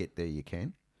need to get there, you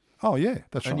can. Oh, yeah,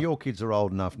 that's right. And your kids are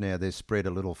old enough now, they're spread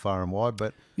a little far and wide,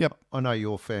 but yep. I know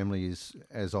your family is,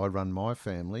 as I run my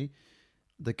family,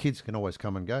 the kids can always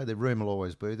come and go. Their room will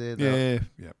always be there.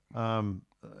 Yeah.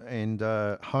 And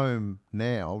home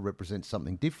now represents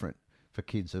something different for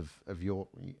kids of your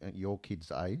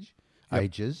kids'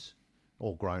 ages,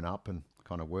 all grown up and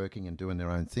kind of working and doing their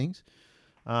own things.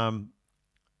 To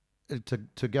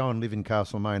go and live in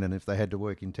Castlemaine, and if they had to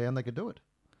work in town, they could do it.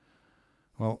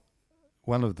 Well,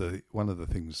 one of the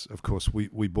things, of course,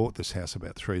 we bought this house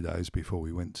about 3 days before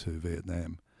we went to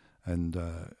Vietnam, and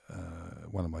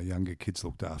one of my younger kids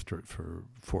looked after it for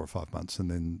 4 or 5 months, and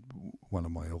then one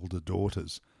of my older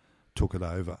daughters took it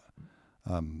over,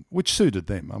 which suited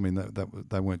them. I mean,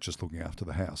 they weren't just looking after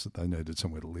the house; that they needed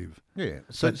somewhere to live. Yeah,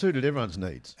 so it suited everyone's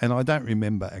needs. And I don't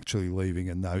remember actually leaving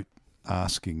a note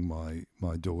asking my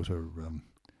daughter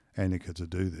Annika to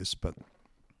do this, but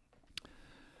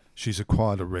she's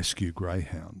acquired a rescue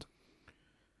greyhound.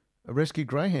 A rescue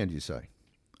greyhound, you say?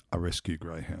 A rescue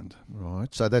greyhound.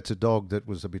 Right. So that's a dog that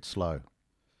was a bit slow.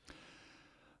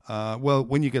 Well,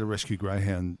 when you get a rescue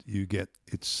greyhound, you get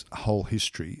its whole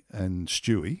history. And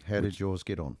Stewie... How did yours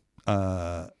get on?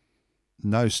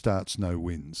 No starts, no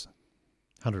wins.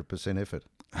 100% effort.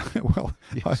 Well,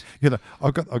 yes.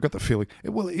 I got the feeling.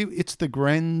 It's the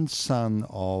grandson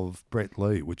of Brett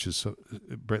Lee,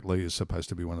 Brett Lee is supposed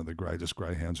to be one of the greatest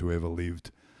greyhounds who ever lived,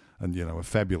 and a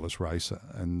fabulous racer.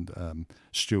 And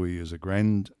Stewie is a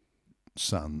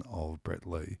grandson of Brett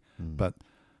Lee, but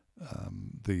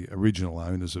the original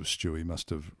owners of Stewie must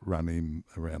have run him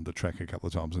around the track a couple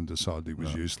of times and decided he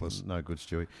was useless. No good,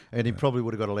 Stewie. And he probably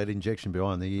would have got a lead injection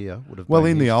behind the ear. Well,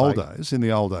 in the old days,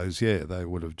 yeah, they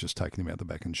would have just taken him out the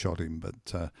back and shot him. But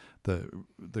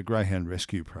the Greyhound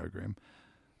Rescue Program,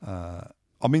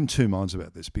 I'm in two minds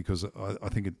about this because I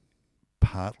think it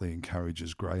partly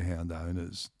encourages greyhound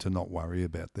owners to not worry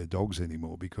about their dogs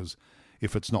anymore, because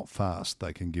if it's not fast,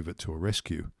 they can give it to a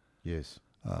rescue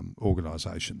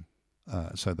organisation.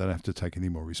 So they don't have to take any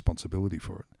more responsibility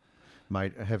for it.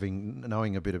 Mate,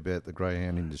 knowing a bit about the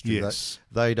greyhound industry, yes.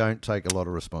 they don't take a lot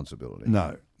of responsibility.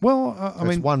 No. Well, I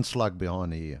mean... It's one slug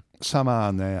behind the ear. Some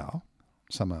are now.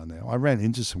 I ran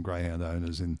into some greyhound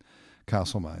owners in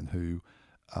Castlemaine who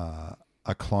are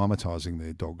acclimatising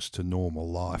their dogs to normal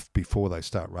life before they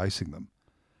start racing them,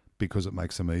 because it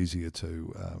makes them easier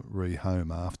to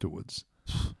rehome afterwards.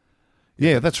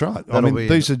 Yeah, that's right. I mean,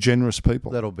 these are generous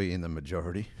people. That'll be in the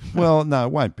majority. Well, no,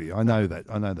 it won't be. I know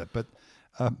that. But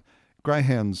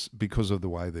greyhounds, because of the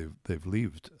way they've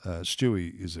lived,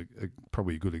 Stewie is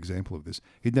probably a good example of this.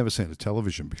 He'd never seen a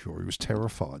television before. He was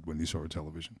terrified when he saw a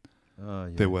television. Oh,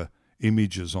 yeah. There were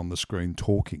images on the screen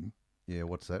talking. Yeah,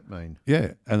 what's that mean?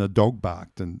 Yeah, and a dog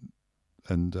barked and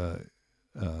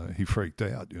he freaked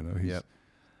out. Yep.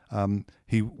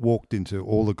 He walked into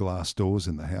all the glass doors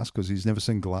in the house because he's never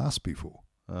seen glass before.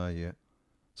 Oh, yeah.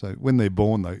 So when they're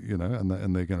born, and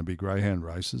they're going to be greyhound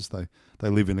races, they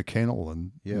live in a kennel,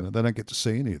 and they don't get to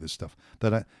see any of this stuff.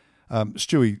 They don't.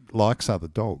 Stewie likes other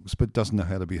dogs, but doesn't know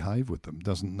how to behave with them.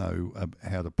 Doesn't know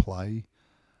how to play.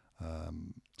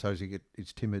 So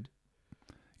he's timid.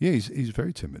 Yeah, he's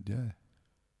very timid.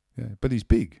 Yeah, but he's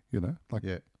big.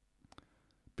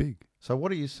 Big. So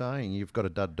what are you saying? You've got a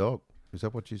dud dog. Is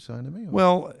that what you're saying to me? Or?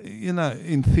 Well,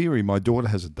 in theory, my daughter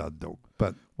has a dud dog,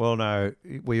 but... Well, no,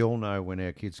 we all know when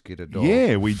our kids get a dog.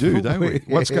 Yeah, we do, don't we?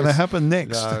 What's going to happen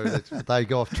next? No, they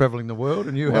go off travelling the world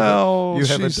and you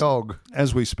have a dog.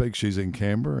 As we speak, she's in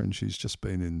Canberra and she's just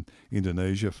been in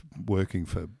Indonesia working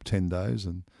for 10 days.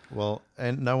 And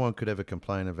no one could ever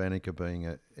complain of Annika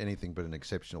being anything but an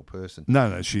exceptional person.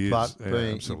 No, she is.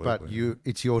 Absolutely. But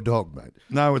it's your dog, mate.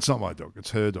 No, it's not my dog.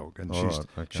 It's her dog, and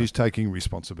Okay. she's taking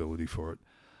responsibility for it.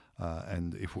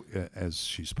 And if, as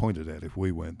she's pointed out, if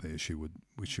we weren't there, she would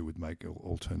make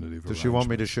alternative. Does she want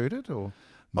me to shoot it, or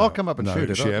no, I'll come up and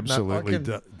shoot it? She absolutely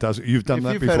does. You've done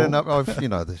that before. Had enough,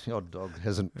 the odd dog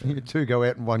hasn't. Two go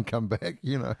out and one come back.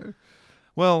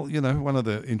 Well, one of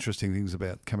the interesting things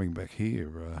about coming back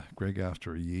here, Greg,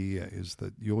 after a year, is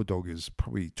that your dog is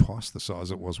probably twice the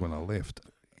size it was when I left.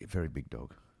 Very big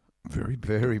dog. Very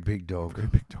big dog. Very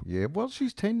big dog. Yeah, well,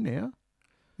 she's 10 now.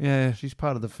 Yeah. She's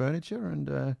part of the furniture,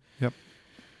 and yep.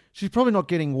 She's probably not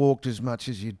getting walked as much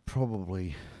as you'd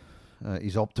probably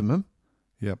is optimum.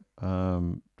 Yep.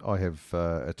 I have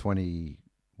a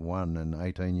 21 and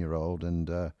 18-year-old,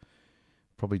 and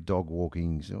probably dog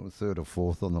walking's third or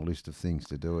fourth on the list of things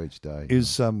to do each day.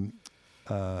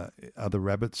 Are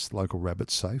the local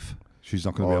rabbits safe? She's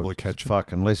not going to be able to catch them.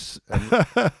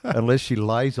 Unless she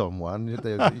lays on one,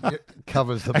 it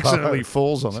covers the accidentally burrow.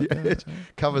 falls on it. It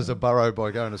covers the burrow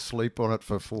by going to sleep on it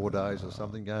for 4 days or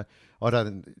something. I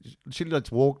don't. She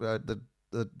lets walk the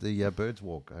birds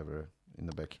walk over her in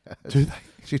the backyard. Do they?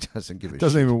 She doesn't give a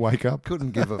doesn't shit. even wake up.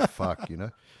 Couldn't give a fuck,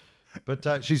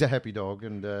 But she's a happy dog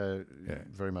and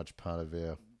very much part of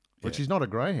our. But she's not a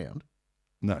greyhound.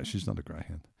 No, she's not a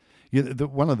greyhound. Yeah,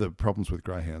 one of the problems with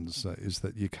greyhounds is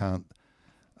that you can't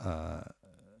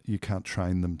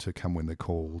train them to come when they're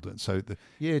called, and so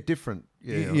different.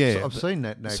 Yeah, I've seen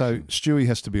that in action. So Stewie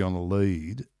has to be on a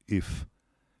lead if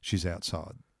she's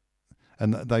outside,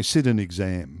 and they sit an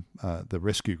exam, the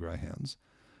rescue greyhounds,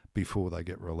 before they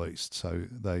get released. So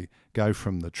they go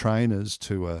from the trainers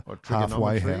to a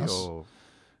halfway house. Or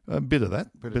a bit of that.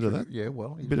 Bit of that. Yeah,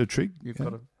 well, bit of trig. You've got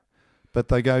to. But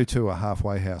they go to a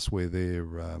halfway house where they're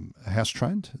house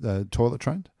trained, toilet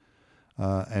trained,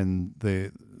 and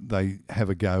they have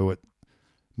a go at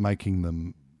making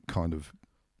them kind of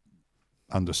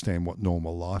understand what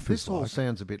normal life is like. This all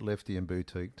sounds a bit lefty and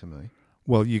boutique to me.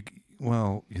 Well, you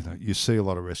see a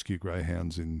lot of rescue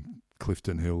greyhounds in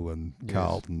Clifton Hill and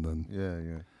Carlton, and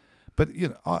yeah. But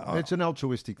it's an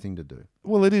altruistic thing to do.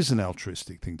 Well, it is an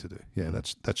altruistic thing to do. Yeah,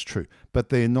 that's true. But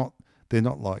they're not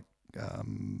like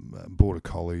border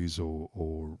collies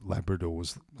or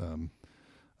Labradors.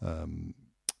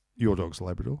 Your dog's a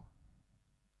Labrador?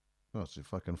 Oh, it's a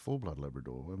fucking full-blood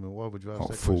Labrador. I mean, why would you ask that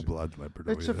question? Full-blood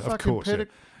Labrador. It's a fucking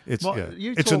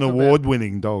It's an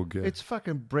award-winning dog. Yeah. It's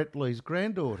fucking Brett Lee's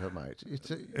granddaughter, mate.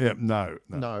 No,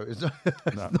 it's not.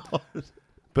 No.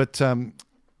 But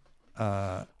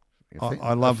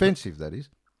I love offensive. That is.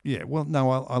 Yeah. Well, no,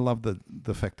 I love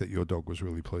the fact that your dog was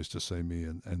really pleased to see me,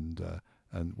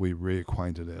 and we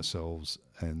reacquainted ourselves,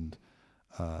 and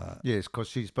yes, because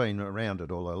she's been around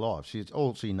it all her life.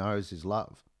 All she knows is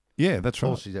love. Yeah, that's right.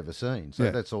 All she's ever seen.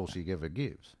 So that's all she ever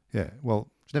gives. Yeah.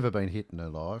 Well, she's never been hit in her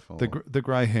life. The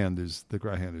greyhound is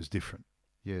different.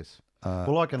 Yes.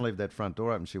 Well, I can leave that front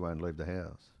door open. She won't leave the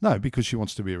house. No, because she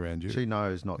wants to be around you. She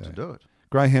knows not to do it.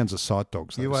 Greyhounds are sight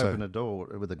dogs. You open a door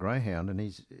with a greyhound,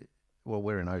 and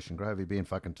we're in Ocean Grove. He'd be in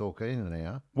fucking Torquay in an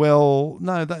hour. Well,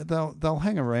 no, they'll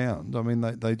hang around. I mean,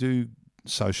 they do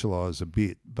socialise a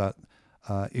bit, but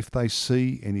if they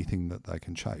see anything that they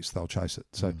can chase, they'll chase it.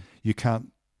 So you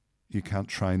can't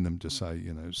train them to say,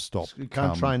 stop. You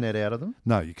can't train that out of them?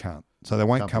 No, you can't. So they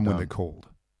won't come when they're called.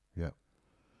 Yeah.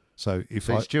 So if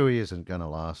Stewie isn't going to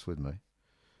last with me.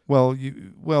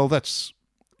 Well, that's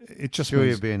it. Just Stewie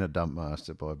means being a dump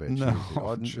master, by bet. No,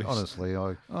 honestly,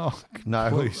 no.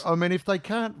 Please. I mean, if they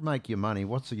can't make you money,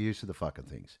 what's the use of the fucking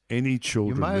things? Any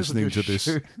children listening to this?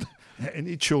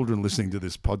 Any children listening to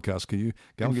this podcast? Can you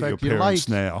go and get your parents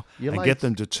now and get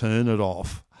them to turn it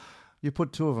off? You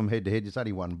put two of them head to head, it's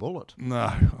only one bullet.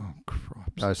 No. Oh,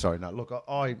 crap. No, sorry. No, look,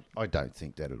 I don't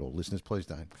think that at all. Listeners, please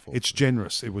don't. It's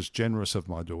generous. It was generous of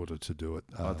my daughter to do it.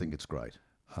 I think it's great.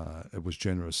 It was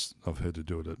generous of her to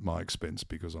do it at my expense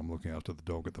because I'm looking after the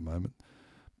dog at the moment.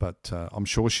 But I'm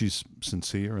sure she's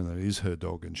sincere and it is her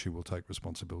dog and she will take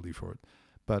responsibility for it.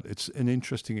 But it's an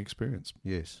interesting experience.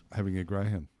 Yes. Having a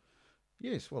greyhound.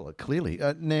 Yes, well, clearly.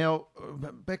 Now,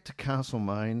 back to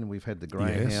Castlemaine. We've had the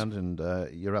greyhound, and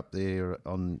you're up there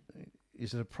on.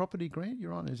 Is it a property, Grant?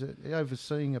 You're on? Is it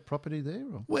overseeing a property there?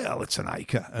 Or? Well, it's an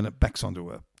acre, and it backs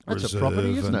onto a That's reserve. a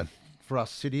property, isn't it? For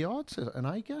us cityites, an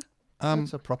acre.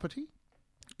 That's a property.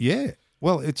 Yeah.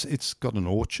 Well, it's got an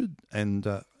orchard, and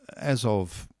as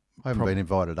of I haven't been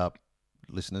invited up,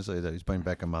 listeners either. He's been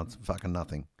back a month, fucking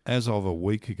nothing. As of a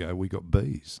week ago, we got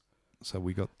bees. So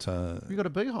we got. You got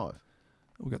a beehive.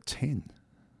 We got 10.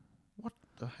 What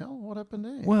the hell? What happened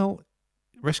there? Well,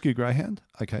 rescue greyhound.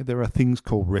 Okay, there are things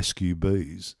called rescue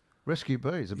bees. Rescue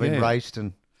bees have been raced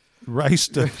and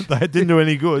they didn't do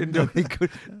any good. didn't do any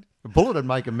good. A bullet would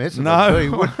make a mess of No, a bee,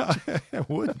 wouldn't it? it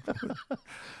would.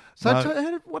 So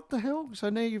No. what the hell?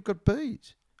 So now you've got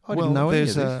bees. I Well, didn't know any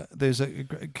of this. there's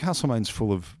Castlemaine's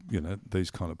full of these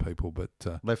kind of people, but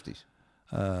Lefties,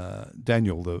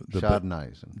 Daniel the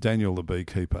Chardonnays. Daniel the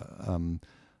beekeeper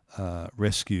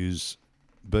rescues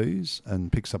bees and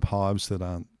picks up hives that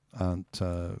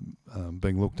aren't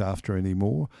being looked after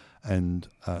anymore, and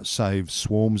saves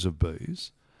swarms of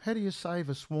bees. How do you save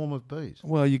a swarm of bees?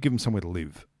 Well, you give them somewhere to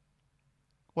live.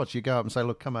 What, you go up and say,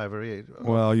 look, come over here?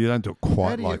 Well, you don't do it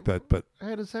quite like that, but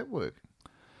how does that work?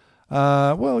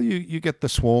 well, you get the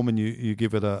swarm and you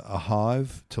give it a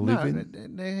hive to live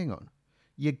in. Now, hang on.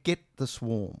 You get the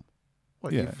swarm.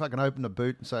 What, you Yeah. fucking open a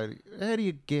boot and say, how do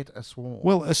you get a swarm?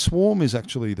 Well, a swarm is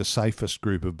actually the safest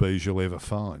group of bees you'll ever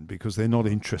find because they're not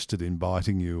interested in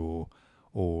biting you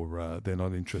or they're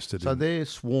not interested so in... they're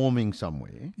swarming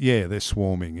somewhere. Yeah, they're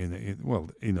swarming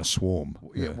in a swarm.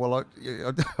 Yeah. Well,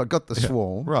 I got the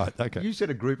swarm. Right, okay. You said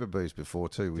a group of bees before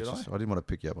too, which Did I didn't want to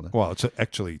pick you up on that. Well, it's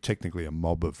actually technically a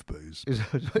mob of bees.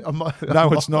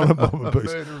 No, It's not a mob of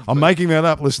bees. I'm making that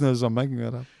up, listeners. I'm making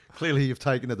that up. Clearly, you've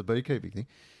taken to the beekeeping thing.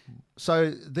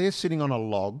 So they're sitting on a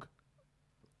log.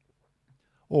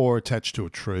 Or attached to a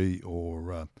tree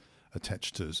or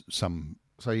attached to some...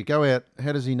 So you go out.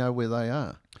 How does he know where they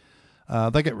are?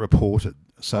 They get reported.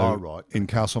 So right. in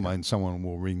Castlemaine, someone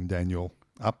will ring Daniel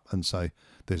up and say,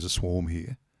 there's a swarm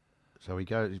here. So he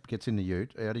gets in the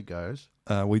ute. Out he goes.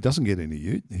 Well, he doesn't get in a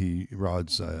ute. He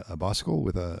rides a bicycle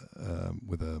with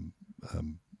a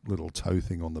little tow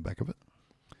thing on the back of it.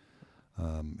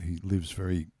 He lives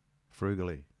very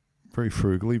Frugally.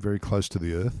 very close to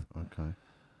the earth. Okay.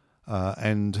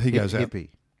 And he goes out. Hippie.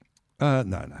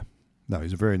 No,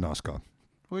 he's a very nice guy.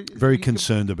 Well, Very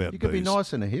concerned about You could be bees.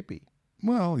 nice and a hippie.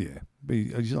 Well, yeah.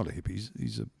 He's not a hippie.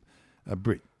 He's a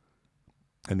Brit,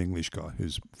 an English guy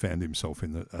who's found himself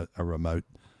in a remote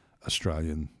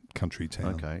Australian country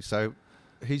town. Okay, so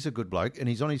he's a good bloke, and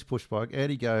he's on his push bike. Out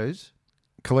he goes.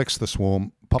 Collects the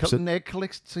swarm, pops it. Now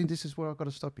collects. See, this is where I've got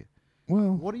to stop you.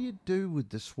 Well, What do you do with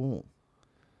the swarm?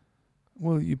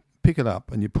 you pick it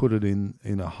up and you put it in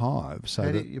a hive so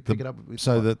How do that you pick it up with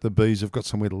so what? that the bees have got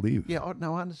somewhere to live. Yeah,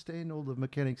 I understand all the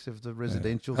mechanics of the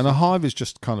residential. And a hive is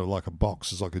just kind of like a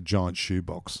box. It's like a giant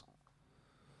shoebox.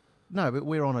 No, but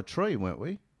we're on a tree, weren't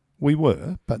we? We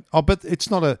were, but it's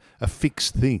not a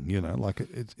fixed thing, like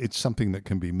it's something that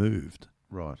can be moved.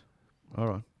 Right. All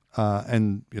right.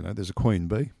 And there's a queen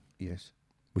bee, Yes.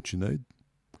 which you need.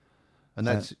 And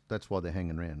that's why they're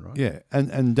hanging around, right? Yeah,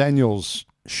 and Daniel's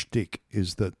shtick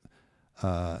is that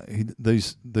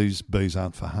these bees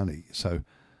aren't for honey. So,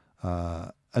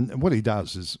 and what he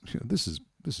does is this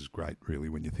is great, really,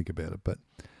 when you think about it. But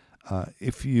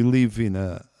if you live in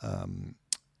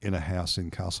a house in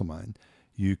Castlemaine,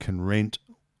 you can rent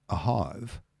a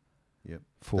hive. Yep.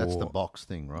 For That's the box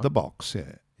thing, right? The box,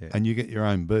 yeah. Yeah. And you get your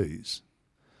own bees.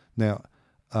 Now,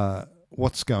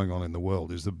 what's going on in the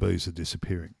world is the bees are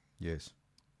disappearing. Yes.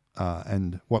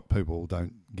 And what people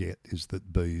don't get is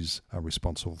that bees are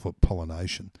responsible for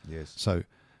pollination. Yes. So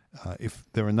if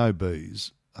there are no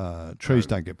bees, trees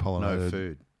don't get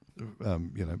pollinated. No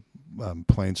food.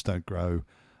 Plants don't grow.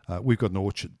 We've got an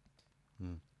orchard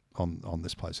on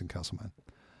this place in Castlemaine.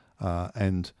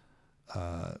 And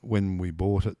when we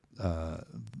bought it,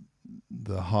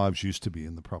 the hives used to be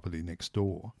in the property next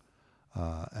door,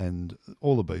 and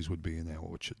all the bees would be in our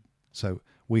orchard. So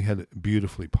we had a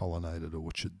beautifully pollinated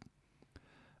orchard,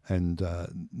 and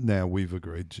now we've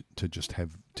agreed to just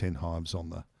have 10 hives on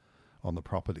the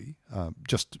property,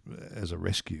 just as a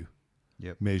rescue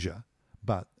measure.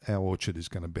 But our orchard is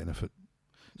going to benefit.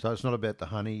 So it's not about the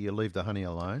honey. You leave the honey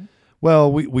alone.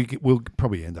 Well, we'll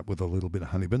probably end up with a little bit of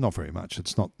honey, but not very much.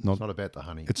 It's not about the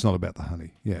honey. It's not about the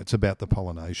honey. Yeah, it's about the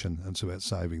pollination, and it's about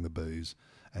saving the bees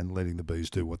and letting the bees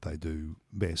do what they do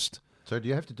best. So do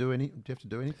you have to do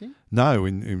anything? No,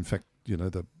 in fact,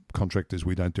 the contract is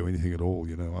we don't do anything at all.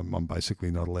 I'm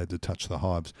basically not allowed to touch the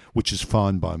hives, which is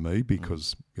fine by me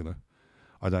because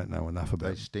I don't know enough about.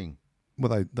 They sting.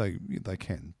 Well, they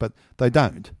can, but they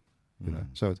don't.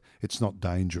 So it's not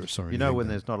dangerous or anything. When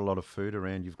there's not a lot of food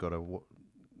around, you've got to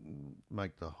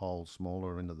make the hole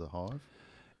smaller into the hive,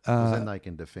 because then they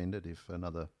can defend it if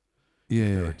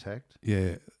they're attacked.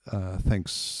 Yeah,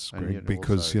 thanks, Greg. And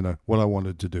because also, what I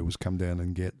wanted to do was come down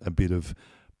and get a bit of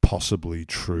possibly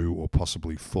true or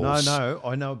possibly false. No,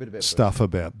 I know a bit about stuff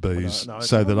about bees, No,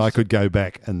 so that I could go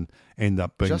back and end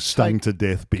up being stung to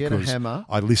death because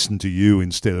I listened to you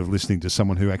instead of listening to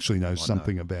someone who actually knows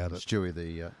something about it.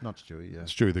 Stewie not Stewie.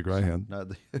 Stewie the greyhound. No,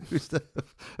 who's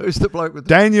the bloke with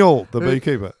Daniel, the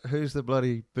beekeeper. Who's the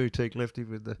bloody boutique lefty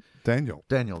with the Daniel?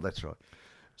 Daniel, that's right.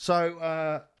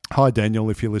 So. Hi, Daniel,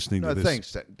 if you're listening to this.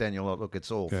 Thanks, Daniel. Look, it's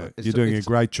all for... You're doing a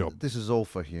great job. This is all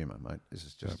for humour, mate. This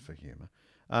is just for humour.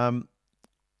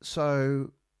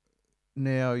 So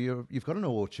now you've got an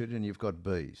orchard and you've got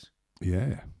bees.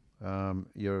 Yeah.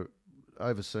 You're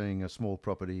overseeing a small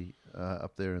property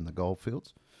up there in the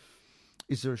goldfields.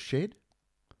 Is there a shed?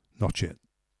 Not yet.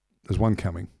 There's one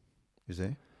coming. Is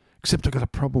there? Except I've got a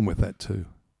problem with that too.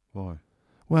 Why?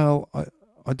 Well,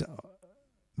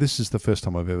 this is the first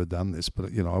time I've ever done this, but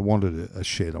I wanted a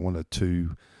shed. I wanted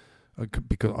to,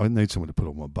 because I need somewhere to put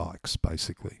all my bikes,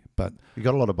 basically. But you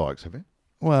got a lot of bikes, have you?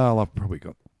 Well, I've probably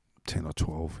got 10 or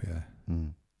 12. Yeah.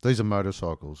 These are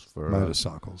motorcycles for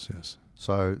motorcycles. Yes.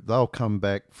 So they'll come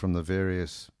back from the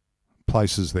various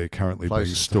places they're currently being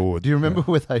stored. Do you remember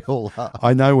where they all are?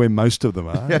 I know where most of them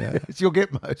are. Yeah. You'll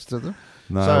get most of them.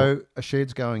 No. So a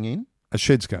shed's going in. A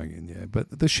shed's going in, yeah,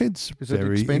 but the shed's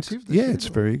very expensive. It's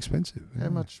very expensive. How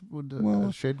much would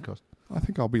a shed cost? I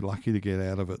think I'll be lucky to get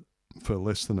out of it for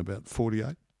less than about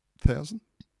 48,000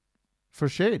 for a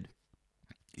shed.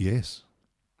 Yes.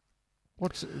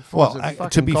 What's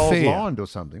to be fair, lined or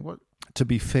something? What? To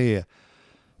be fair,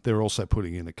 they're also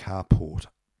putting in a carport.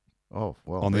 Oh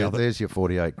well, there's your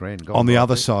 48 grand. On the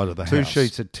other side of the house, 2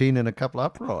 sheets of tin and a couple of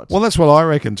uprights. Well, that's what I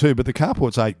reckon too. But the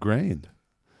carport's $8,000.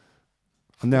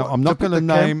 Now, I'm not going to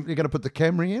name... You're going to put the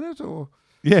Camry in it, or...?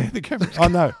 Yeah, the Camry. I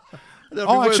know.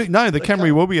 The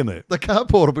Camry will be in there. The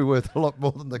carport will be worth a lot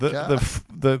more than the car.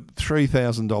 The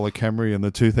 $3,000 Camry and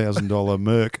the $2,000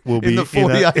 Merc will be in the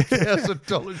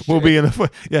 $48,000 shed. Will be in a...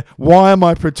 Yeah, why am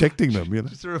I protecting them?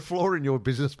 Is there a flaw in your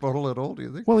business model at all, do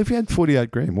you think? Well, if you had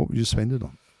 48 grand, what would you spend it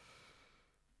on?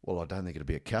 Well, I don't think it'd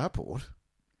be a carport.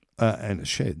 And a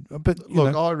shed. But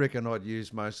look, I reckon I'd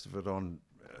use most of it on...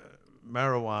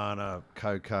 marijuana,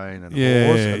 cocaine, and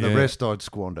horse, and the rest I'd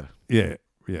squander. Yeah.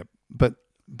 But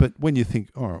when you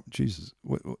think, oh Jesus,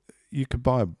 you could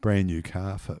buy a brand new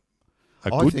car for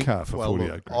car for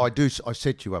 48 grand. I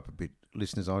set you up a bit,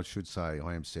 listeners. I should say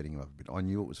I am setting you up a bit. I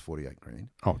knew it was 48 grand.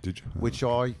 Oh, did you? Which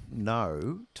I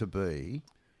know to be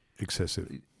excessive.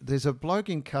 There's a bloke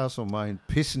in Castlemaine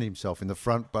pissing himself in the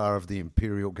front bar of the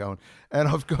Imperial going, and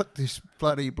I've got this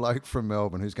bloody bloke from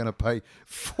Melbourne who's going to pay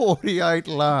 48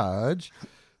 large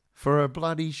for a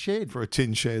bloody shed. For a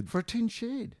tin shed.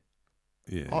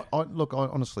 Yeah.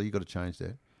 Honestly, you've got to change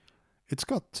that. It's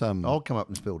got... I'll come up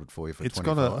and build it for you for $25. It's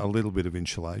got a little bit of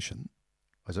insulation.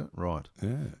 Is it? Right.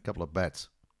 Yeah. A couple of bats.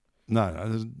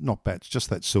 No, not bats,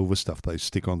 just that silver stuff they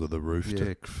stick onto the roof.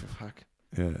 Yeah, fuck.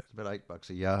 Yeah. It's about $8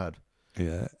 a yard.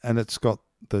 Yeah, and it's got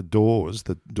the doors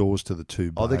to the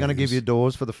two bays. Oh, they're going to give you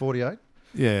doors for the 48?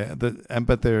 Yeah,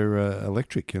 but they're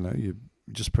electric, you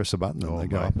just press a button and they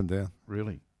go up and down.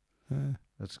 Really? Yeah.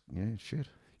 Shit.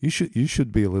 You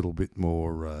should be a little bit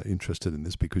more interested in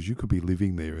this because you could be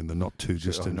living there in the not too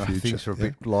distant future. Things are a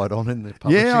bit light on in the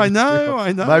public. Yeah, I know.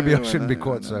 Maybe I shouldn't be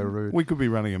quite so rude. We could be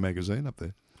running a magazine up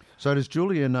there. So does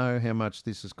Julia know how much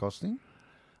this is costing?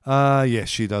 Yes,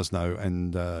 she does know,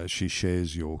 and she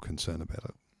shares your concern about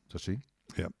it. Does she?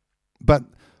 Yeah. But,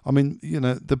 I mean,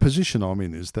 the position I'm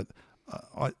in is that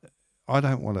I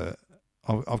don't want to...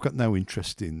 I've got no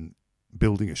interest in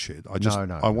building a shed.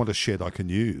 I want a shed I can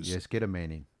use. Yes, get a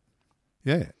man in.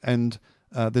 Yeah, and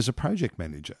there's a project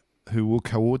manager who will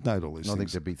coordinate all these things. I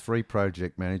think there'd be 3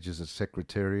 project managers, a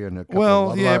secretary, and a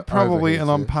couple of probably,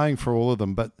 and I'm paying for all of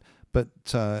them, But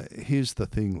here's the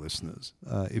thing, listeners.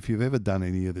 If you've ever done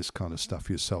any of this kind of stuff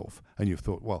yourself and you've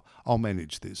thought, well, I'll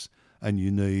manage this, and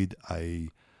you need a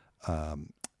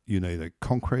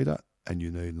concreter, and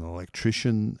you need an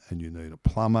electrician, and you need a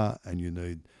plumber, and you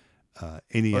need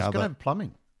any other... It's going to have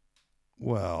plumbing.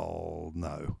 Well,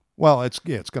 no. Well, it's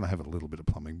going to have a little bit of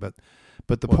plumbing, but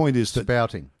the point is that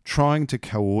spouting, trying to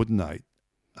coordinate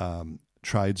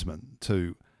tradesmen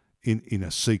to... In a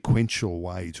sequential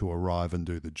way to arrive and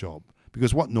do the job.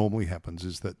 Because what normally happens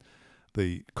is that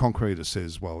the concreter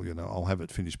says, well, I'll have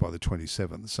it finished by the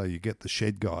 27th. So you get the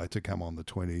shed guy to come on the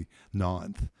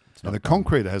 29th. And the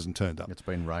concreter hasn't turned up. It's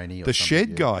been rainy. The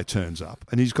shed guy turns up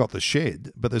and he's got the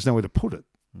shed, but there's nowhere to put it.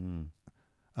 Mm.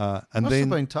 And Must then have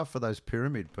been tough for those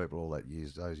pyramid people all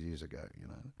those years ago.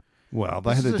 Well,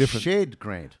 This is a shed,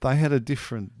 Grant. They had a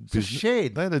different business.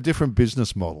 Shed. They had a different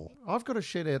business model. I've got a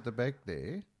shed out the back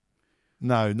there.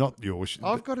 No, not yours.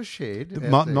 I've got a shed.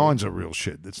 Mine's a real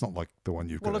shed. It's not like the one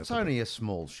you've got. Well, it's only a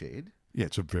small shed. Yeah,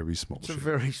 it's a very small shed. It's a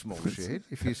very small shed.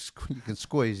 If you can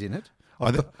squeeze in it.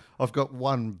 I've got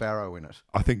one barrow in it.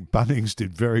 I think Bunnings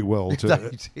did very well to.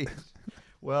 They did.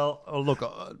 Well, look,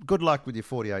 good luck with your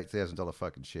 $48,000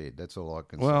 fucking shed. That's all I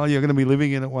can say. Well, you're going to be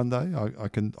living in it one day. I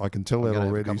can tell that I'm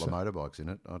already. Have a couple of motorbikes in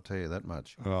it. I'll tell you that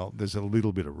much. Well, there's a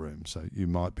little bit of room, so you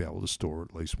might be able to store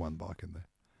at least one bike in there.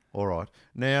 All right.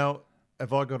 Now,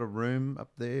 have I got a room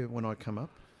up there when I come up?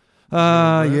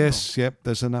 Yes, yep.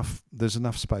 There's enough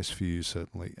space for you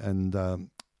certainly, and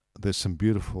there's some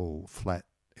beautiful flat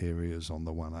areas on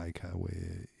the 1 acre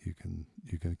where you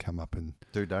can come up and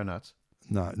do donuts.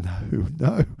 No.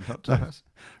 Not donuts.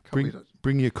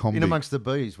 Bring your combi. In amongst the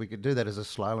bees, we could do that as a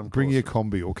slalom. Bring course. your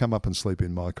combi, or come up and sleep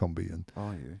in my combi, and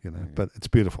Yeah. But it's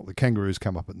beautiful. The kangaroos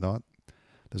come up at night.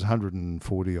 There's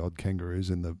 140 odd kangaroos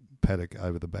in the paddock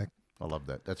over the back. I love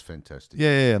that. That's fantastic.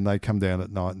 Yeah, and they come down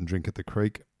at night and drink at the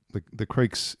creek. The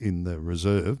creek's in the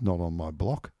reserve, not on my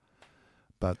block.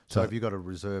 But so have you got a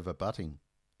reserve abutting?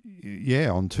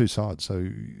 Yeah, on two sides. So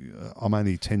I'm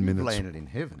only 10 minutes. You've landed in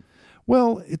heaven.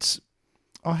 Well,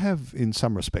 I have in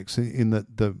some respects, in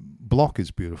that the block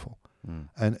is beautiful.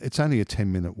 And it's only a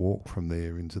 10-minute walk from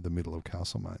there into the middle of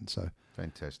Castlemaine. So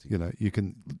fantastic. You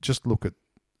can just look at,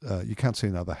 you can't see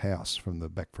another house from the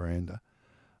back veranda.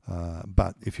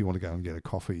 But if you want to go and get a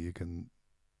coffee, you can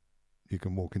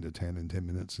walk into town in 10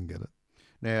 minutes and get it.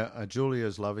 Now,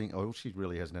 Julia's loving, she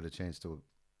really hasn't had a chance to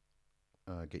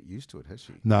get used to it, has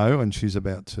she? No, and she's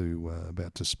about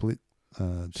to split.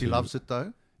 She loves it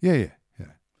though? Yeah.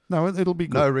 No, it'll be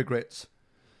good. No regrets?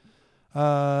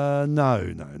 No,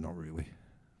 not really.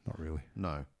 Not really.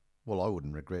 No. Well, I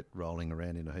wouldn't regret rolling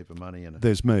around in a heap of money.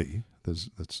 There's me.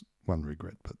 That's one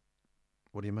regret, but...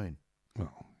 What do you mean?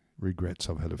 Well, regrets,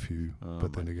 I've had a few,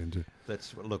 but then again too.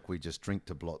 Look, we just drink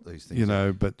to blot these things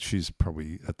out. But she's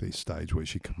probably at the stage where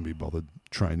she couldn't be bothered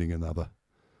training another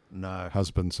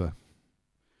husband, so...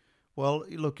 Well,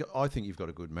 look, I think you've got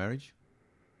a good marriage.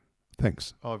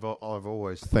 Thanks. I've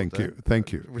always thank you.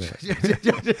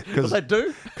 Because I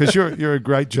do. Because you're a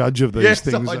great judge of these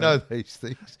things. I know these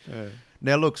things. Yeah.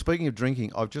 Now, look, speaking of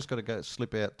drinking, I've just got to go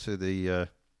slip out to the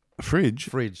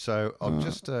fridge. So I'll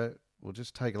we'll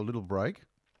just take a little break.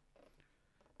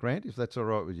 Grant, if that's all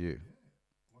right with you.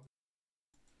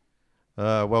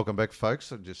 Welcome back,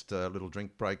 folks. Just a little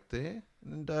drink break there.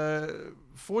 And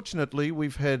fortunately,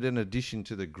 we've had an addition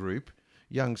to the group.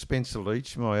 Young Spencer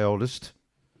Leach, my eldest,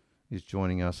 is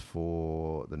joining us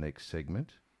for the next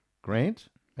segment. Grant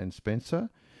and Spencer.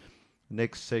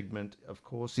 Next segment, of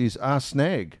course, is Ask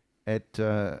Snag at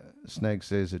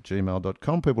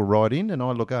snagsays@gmail.com. People write in and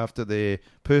I look after their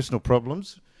personal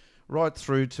problems, right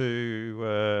through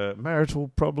to marital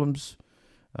problems,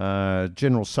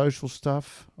 general social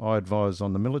stuff. I advise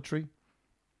on the military,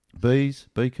 bees,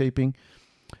 beekeeping.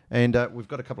 And we've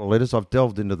got a couple of letters. I've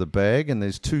delved into the bag and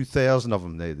there's 2,000 of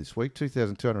them there this week,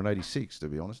 2,286 to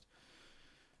be honest.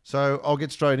 So I'll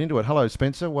get straight into it. Hello,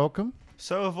 Spencer. Welcome.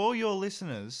 So of all your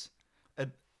listeners,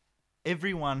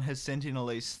 everyone has sent in at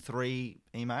least 3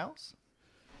 emails?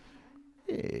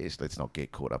 Yes, let's not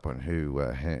get caught up on who,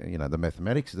 the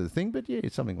mathematics of the thing, but yeah,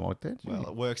 it's something like that. Well,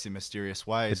 it works in mysterious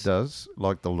ways. It does,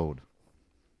 like the Lord.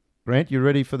 Grant, you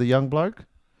ready for the young bloke?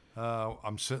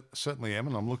 I'm certainly am,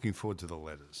 and I'm looking forward to the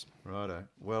letters. Righto.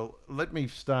 Well, let me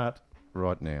start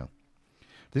right now.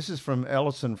 This is from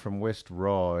Alison from West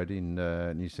Ryde in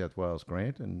New South Wales,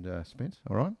 Grant and Spence.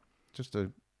 All right? Just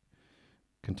to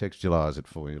contextualise it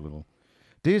for you a little.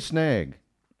 Dear Snag,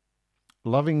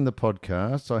 loving the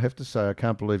podcast. I have to say I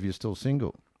can't believe you're still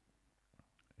single.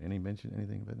 Any mention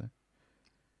anything about that?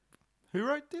 Who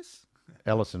wrote this?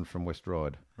 Alison from West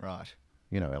Ryde. Right.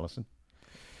 You know Alison.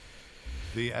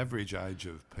 The average age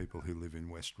of people who live in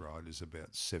West Ryde is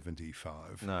about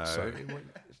 75. No,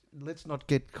 let's not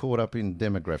get caught up in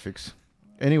demographics.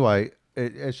 Anyway,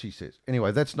 as she says,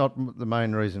 that's not the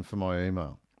main reason for my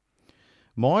email.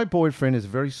 My boyfriend is a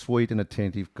very sweet and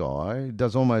attentive guy,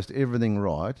 does almost everything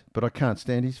right, but I can't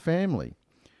stand his family.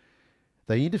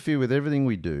 They interfere with everything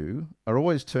we do, are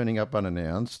always turning up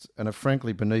unannounced, and are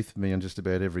frankly beneath me on just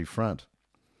about every front.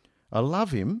 I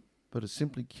love him, but I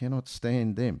simply cannot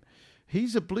stand them.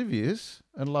 He's oblivious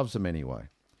and loves them anyway.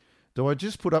 Do I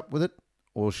just put up with it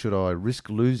or should I risk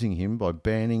losing him by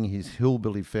banning his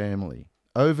hillbilly family?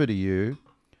 Over to you,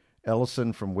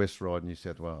 Alison from West Ryde, New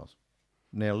South Wales.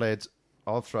 Now, lads,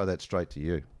 I'll throw that straight to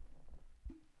you.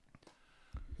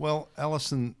 Well,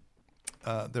 Alison,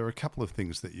 there are a couple of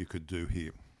things that you could do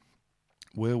here.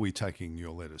 Were we taking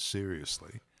your letter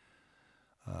seriously,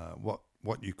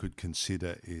 what you could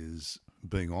consider is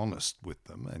being honest with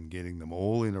them and getting them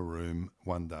all in a room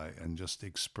one day and just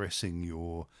expressing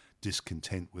your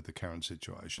discontent with the current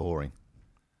situation.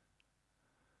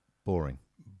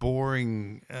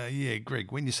 Boring. Yeah,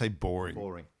 Greg, when you say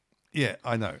boring. Yeah,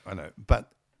 I know.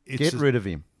 But Get rid of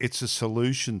him. It's a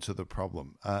solution to the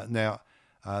problem. Now,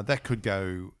 that could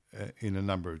go in a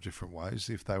number of different ways.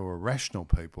 If they were rational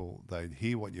people, they'd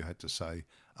hear what you had to say,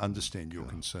 understand your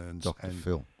concerns, Dr. and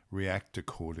Phil. react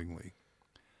accordingly.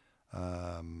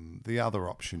 The other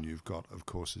option you've got, of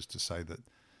course, is to say that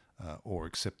or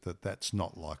accept that that's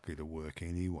not likely to work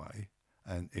anyway.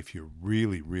 And if you're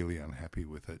really, really unhappy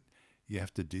with it, you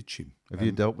have to ditch him. Have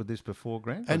you dealt with this before,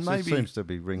 Grant? And It seems to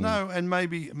be ringing. No, and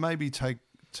maybe take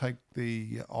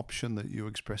the option that you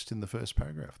expressed in the first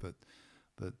paragraph that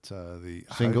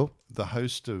Single? The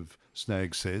host of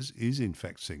Snag Says is in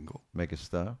fact single.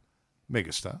 Megastar.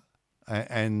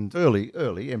 And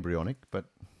Early, embryonic, but...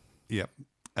 Yep.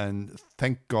 And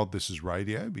thank God this is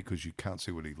radio because you can't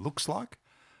see what he looks like.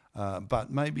 But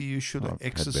maybe you should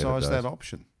exercise that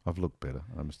option. I've looked better,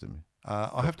 I must admit.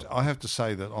 I have to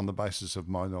say that on the basis of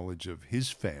my knowledge of his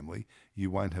family, you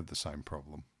won't have the same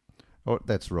problem. Oh,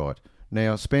 that's right.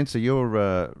 Now, Spencer,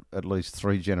 you're at least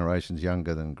 3 generations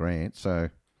younger than Grant, so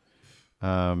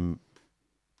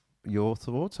your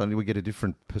thoughts? Only we get a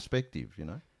different perspective, you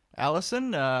know.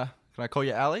 Alison, can I call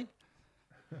you Ali?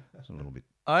 It's a little bit.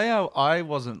 I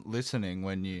wasn't listening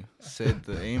when you said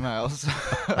the emails.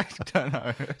 I don't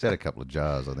know. It's had a couple of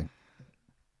jars, I think.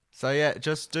 So yeah,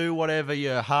 just do whatever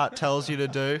your heart tells you to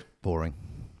do. Boring.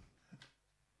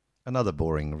 Another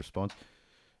boring response.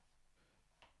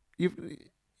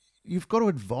 You've got to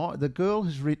advise. The girl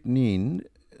has written in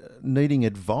needing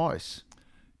advice.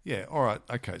 Yeah, all right.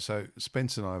 Okay, so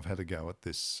Spence and I have had a go at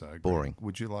this. Boring.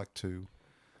 Would you like to...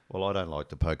 Well, I don't like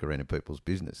to poke around in people's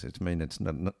business. It's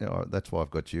not, that's why I've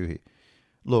got you here.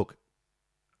 Look,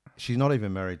 she's not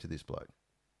even married to this bloke.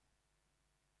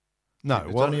 No,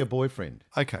 it's only a boyfriend.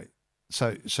 Okay,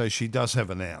 so she does have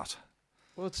an out.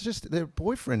 Well, it's just they're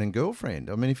boyfriend and girlfriend.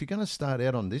 I mean, if you're going to start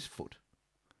out on this foot,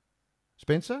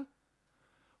 Spencer.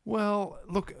 Well,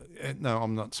 look, no,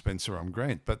 I'm not Spencer. I'm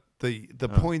Grant. But the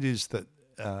point is that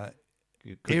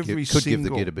every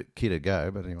single give the kid a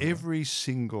go, but anyway. Every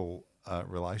single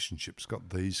relationship's got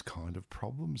these kind of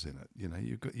problems in it. You know,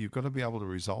 you've got to be able to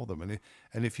resolve them.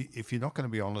 And if you're not going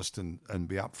to be honest and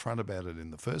be upfront about it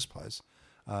in the first place,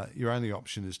 your only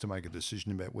option is to make a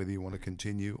decision about whether you want to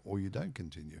continue or you don't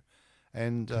continue.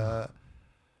 And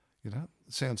you know,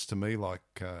 it sounds to me like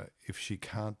if she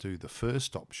can't do the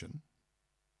first option,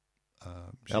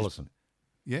 Alison.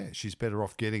 Yeah, she's better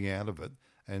off getting out of it.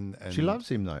 And she loves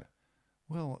him though.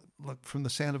 Well, look, from the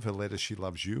sound of her letter, she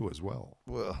loves you as well.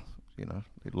 Well, you know,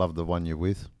 you love the one you're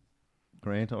with,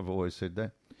 Grant. I've always said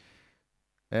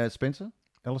that. Spencer,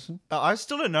 Alison. I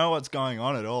still don't know what's going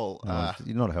on at all. No,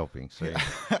 you're not helping. See,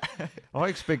 I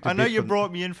expect. I know you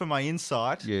brought me in for my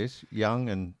insight. Yes, young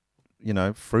and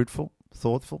fruitful,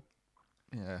 thoughtful.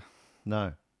 Yeah.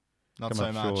 No, not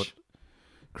so much. Short.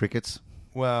 Crickets.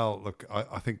 Well, look,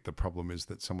 I think the problem is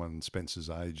that someone Spencer's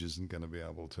age isn't going to be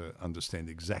able to understand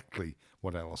exactly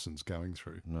what Alison's going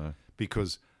through. No.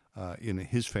 Because in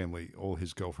his family, all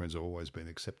his girlfriends have always been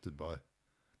accepted by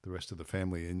the rest of the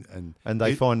family. And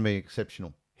they find me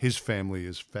exceptional. His family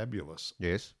is fabulous.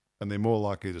 Yes. And they're more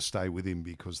likely to stay with him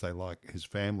because they like his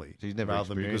family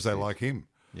rather than because they like him.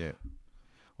 Yeah.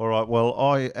 All right. Well,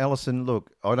 Alison,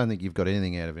 look, I don't think you've got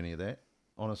anything out of any of that,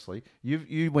 honestly.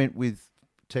 You went with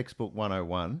textbook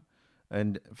 101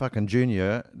 and fucking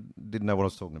Junior didn't know what I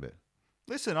was talking about.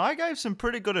 Listen, I gave some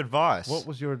pretty good advice. What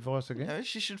was your advice again?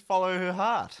 She should follow her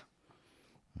heart.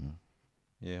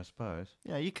 Yeah, I suppose.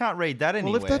 Yeah, you can't read that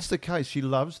anywhere. Well, if that's the case, she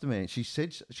loves the man. She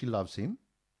said she loves him.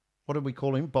 What do we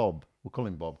call him? Bob. We'll call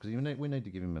him Bob because we need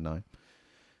to give him a name.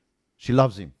 She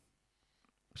loves him.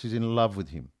 She's in love with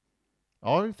him.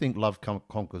 I think love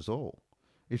conquers all.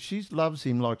 If she loves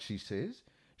him like she says,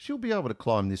 she'll be able to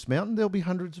climb this mountain. There'll be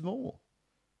hundreds more.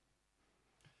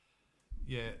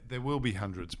 Yeah, there will be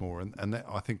hundreds more, and that,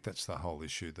 I think that's the whole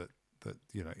issue. That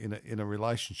in a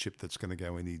relationship that's going to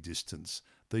go any distance,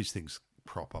 these things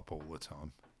crop up all the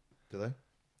time. Do they?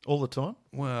 All the time?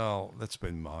 Well, that's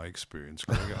been my experience.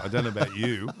 I don't know about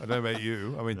you.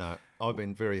 I mean, no, I've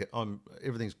been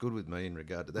everything's good with me in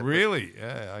regard to that. Really?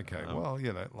 Yeah. Okay. Well,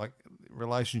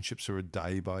 relationships are a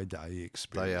day-by-day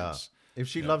experience. They are. If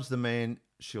she loves the man,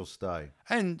 she'll stay.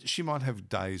 And she might have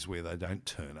days where they don't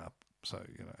turn up. So,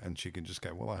 and she can just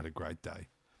go, well, I had a great day.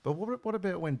 But what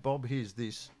about when Bob hears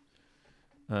this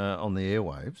on the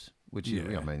airwaves? Which he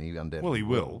undoubtedly Well, he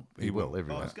will. He will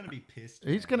everywhere. Oh, he's going to be pissed.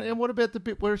 He's going to. And what about the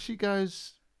bit where she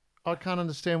goes, I can't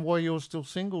understand why you're still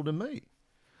single to me?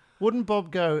 Wouldn't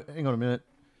Bob go, hang on a minute,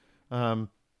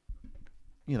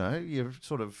 you're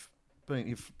sort of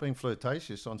being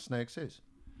flirtatious on Snag Says.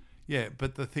 Yeah,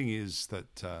 but the thing is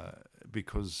that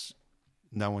because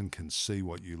no one can see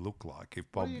what you look like,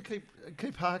 if Bob... What do you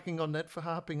keep harping on that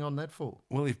for?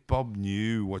 Well, if Bob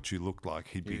knew what you looked like,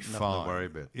 he'd be fine. Nothing to worry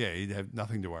about. Yeah, he'd have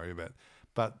nothing to worry about.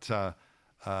 But...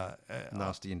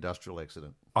 nasty industrial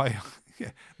accident. I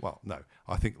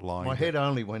think lying... My head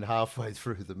only went halfway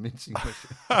through the mincing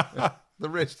machine. The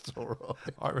rest's all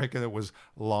right. I reckon it was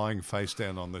lying face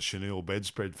down on the chenille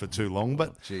bedspread for too long,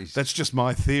 but Jeez. That's just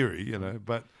my theory,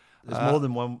 But there's more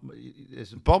than one.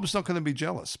 Bob's not going to be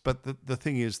jealous, but the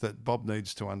thing is that Bob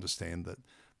needs to understand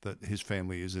that his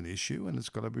family is an issue and it's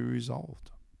got to be resolved.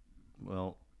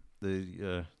 Well,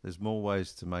 there's more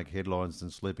ways to make headlines than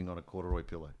sleeping on a corduroy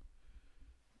pillow.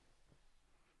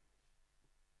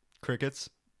 Crickets.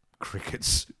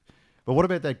 But what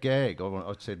about that gag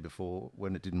I said before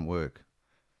when it didn't work?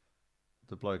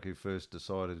 The bloke who first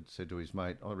said to his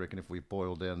mate, I reckon if we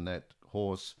boil down that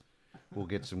horse, we'll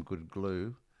get some good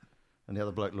glue. And the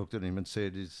other bloke looked at him and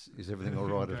said, is everything all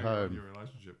right at home? Your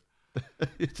relationship.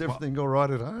 Is everything all right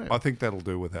at home? I think that'll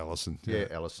do with Alison. Yeah,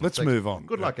 Alison. Let's move on.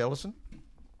 Good luck, Alison.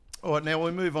 All right, now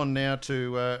we move on now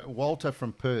to Walter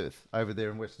from Perth over there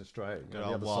in Western Australia. Good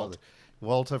old Walt.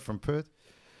 Walter from Perth,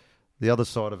 the other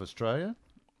side of Australia.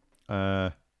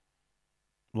 Long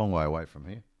way away from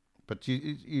here. But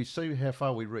you see how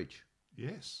far we reach.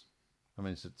 Yes. I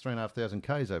mean, it's 3,500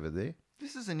 Ks over there.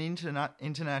 This is an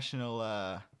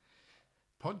international...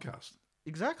 Podcast.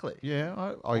 Exactly. Yeah.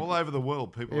 All over the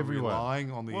world, people everywhere. are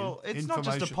relying on the it's information. not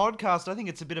just a podcast. I think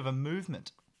it's a bit of a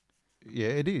movement. Yeah,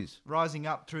 it is. Rising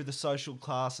up through the social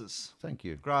classes. Thank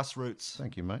you. Grassroots.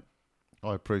 Thank you, mate.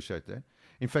 I appreciate that.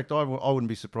 In fact, I wouldn't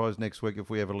be surprised next week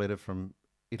if we have a letter from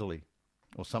Italy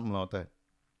or something like that.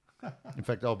 In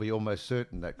fact, I'll be almost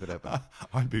certain that could happen.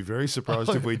 I'd be very surprised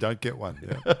if we don't get one.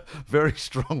 Yeah. Very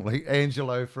strongly.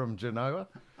 Angelo from Genoa.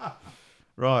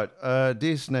 Right.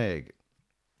 Dear Snag,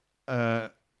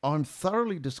 I'm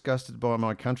thoroughly disgusted by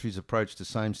my country's approach to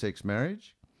same-sex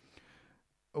marriage.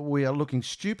 We are looking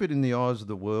stupid in the eyes of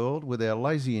the world with our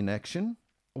lazy inaction.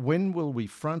 When will we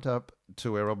front up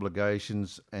to our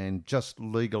obligations and just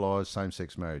legalise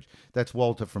same-sex marriage? That's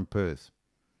Walter from Perth.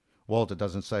 Walter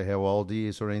doesn't say how old he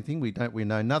is or anything. We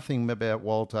know nothing about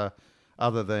Walter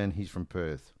other than he's from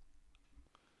Perth.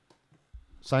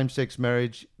 Same-sex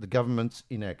marriage, the government's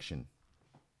inaction.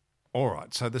 All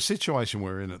right. So the situation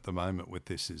we're in at the moment with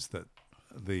this is that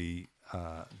the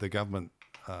government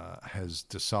has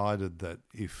decided that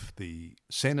if the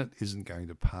Senate isn't going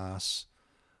to pass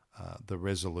the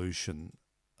resolution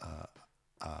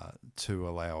to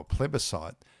allow a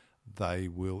plebiscite, they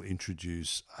will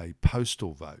introduce a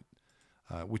postal vote,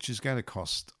 which is going to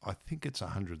cost, I think it's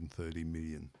 130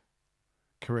 million.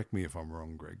 Correct me if I'm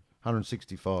wrong, Greg.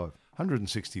 165.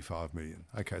 165 million.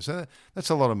 Okay, so that's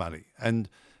a lot of money. And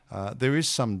there is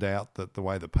some doubt that the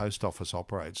way the post office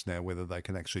operates now, whether they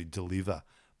can actually deliver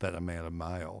that amount of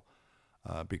mail,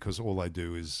 because all they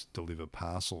do is deliver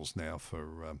parcels now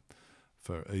for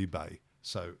eBay.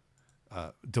 So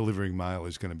delivering mail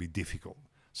is going to be difficult.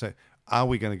 So are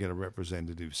we going to get a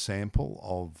representative sample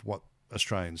of what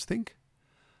Australians think?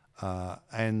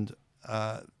 And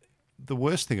the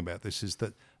worst thing about this is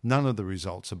that none of the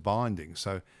results are binding.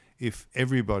 So if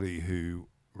everybody who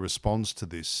responds to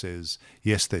this says,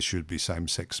 yes, there should be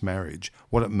same-sex marriage,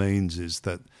 what it means is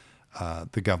that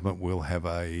the government will have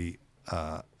a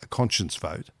conscience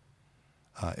vote.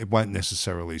 It won't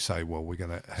necessarily say, well, we're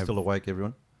going to have... Still awake,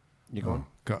 everyone? You gone?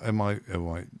 Am I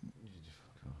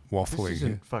waffling This isn't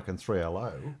here? fucking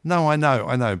 3LO. No, I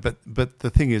know. But the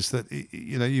thing is that,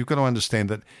 you've got to understand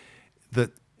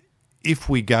that if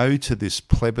we go to this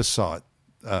plebiscite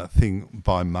thing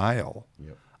by mail,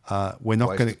 we're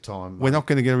not going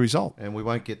to get a result, and we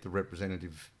won't get the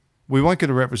representative. We won't get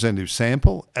a representative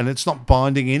sample, and it's not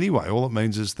binding anyway. All it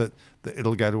means is that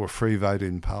it'll go to a free vote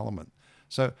in Parliament.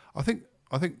 So I think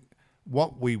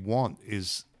what we want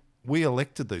is we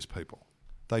elected these people.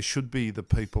 They should be the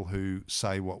people who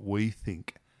say what we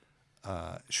think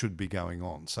should be going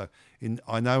on. So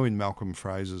I know in Malcolm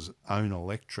Fraser's own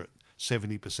electorate,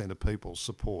 70% of people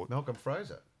support Malcolm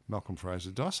Fraser. Malcolm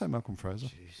Fraser. Did I say Malcolm Fraser?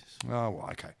 Jesus. Oh, well,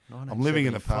 okay. I'm living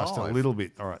in the past a little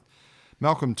bit. All right.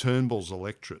 Malcolm Turnbull's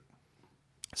electorate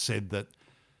said that,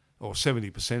 or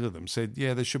 70% of them said,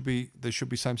 yeah, there should be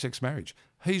same-sex marriage.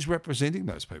 He's representing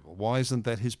those people. Why isn't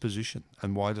that his position?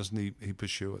 And why doesn't he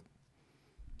pursue it?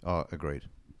 Oh, agreed.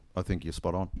 I think you're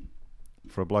spot on.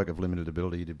 For a bloke of limited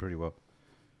ability, you did pretty well.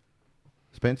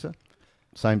 Spencer?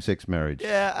 Same-sex marriage.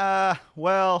 Yeah,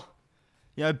 well,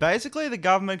 basically the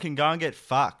government can go and get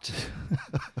fucked.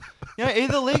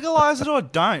 Either legalise it or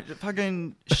don't.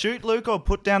 Fucking shoot Luke or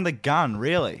put down the gun,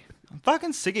 really. I'm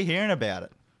fucking sick of hearing about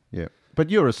it. Yeah. But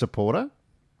you're a supporter?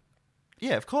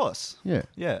 Yeah, of course. Yeah.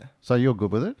 Yeah. So you're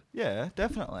good with it? Yeah,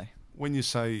 definitely. When you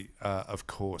say, of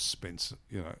course, Spence,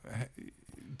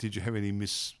 did you have any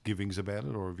misgivings about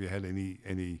it, or have you had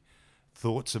any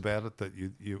thoughts about it that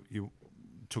you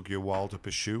took you a while to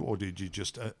pursue, or did you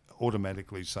just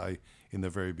automatically say in the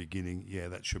very beginning, yeah,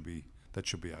 that should be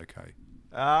okay?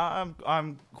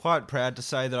 I'm quite proud to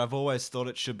say that I've always thought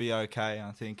it should be okay.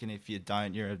 I think, and if you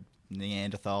don't, you're a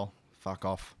Neanderthal. Fuck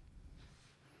off.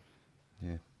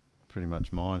 Yeah, pretty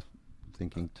much my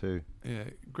thinking too. Yeah,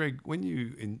 Greg, when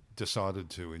you decided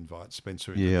to invite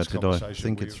Spencer into this did conversation, I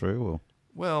think it through? Or?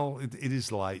 Well, it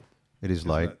is late. It is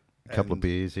late. A couple of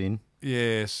beers in.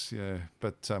 Yes, yeah,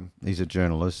 but he's a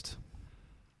journalist.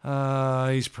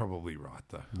 He's probably right,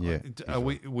 though. Yeah. Are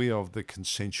we of the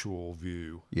consensual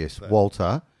view? Yes,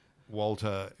 Walter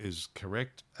is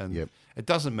correct, and Yep. It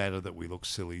doesn't matter that we look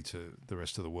silly to the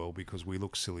rest of the world, because we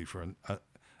look silly for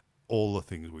all the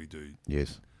things we do.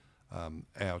 Yes.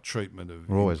 Our treatment of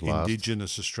We're always last.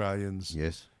 Indigenous Australians.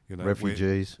 Yes.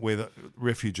 Refugees. We're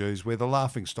the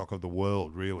laughing stock of the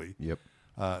world, really. Yep.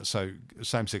 So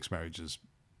same-sex marriage is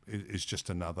just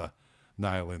another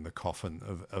nail in the coffin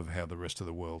of how the rest of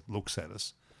the world looks at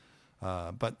us.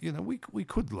 But we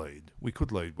could lead. We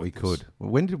could lead. With this. Well,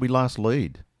 when did we last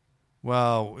lead?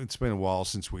 Well, it's been a while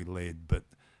since we led, but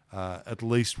at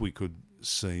least we could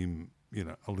seem,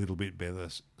 a little bit better,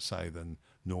 say, than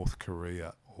North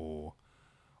Korea or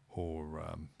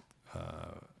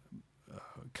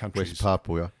countries. West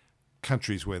Papua.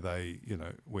 Countries where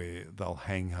where they'll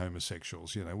hang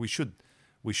homosexuals. We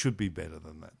should be better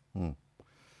than that. Hmm.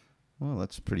 Well,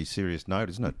 that's a pretty serious note,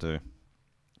 isn't it, to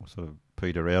sort of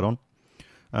peter out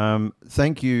on?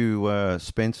 Thank you,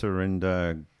 Spencer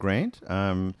and Grant.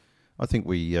 I think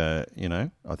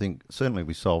I think certainly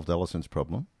we solved Allison's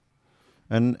problem.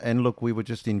 And look, we were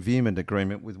just in vehement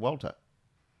agreement with Walter.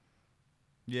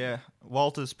 Yeah,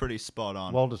 Walter's pretty spot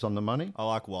on. Walter's on the money. I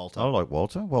like Walter. I like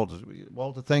Walter.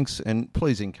 Walter, thanks. And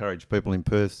please encourage people in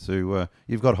Perth to...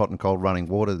 you've got hot and cold running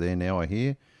water there now, I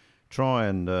hear. Try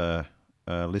and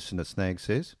listen to Snag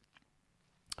Says.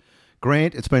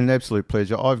 Grant, it's been an absolute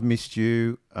pleasure. I've missed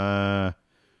you. I've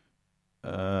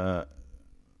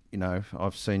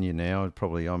seen you now.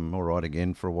 Probably I'm all right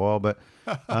again for a while. But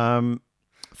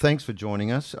thanks for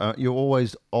joining us. You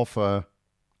always offer...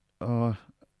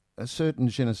 a certain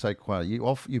je ne sais quoi.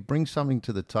 You bring something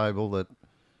to the table that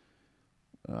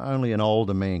only an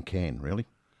older man can, really.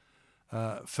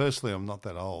 Firstly, I'm not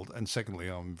that old. And secondly,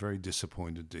 I'm very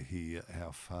disappointed to hear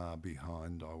how far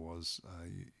behind I was.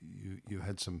 You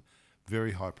had some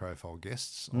very high-profile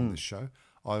guests on this show.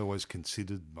 I always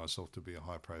considered myself to be a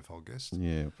high-profile guest.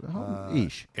 Yeah,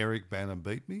 ish. Eric Banner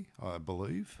beat me, I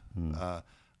believe.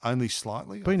 Only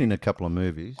slightly. Been in a couple of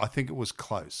movies. I think it was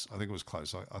close. I think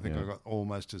I got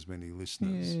almost as many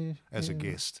listeners as a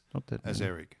guest as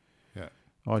Eric. Yeah.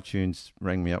 iTunes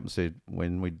rang me up and said,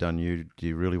 when we'd done you, do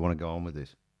you really want to go on with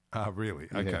this? Really?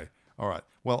 Okay. All right.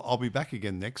 Well, I'll be back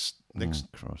again next.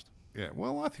 Christ. Yeah.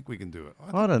 Well, I think we can do it.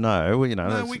 I don't know.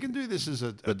 We can do this as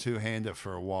a two-hander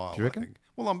for a while. Do you reckon? I think.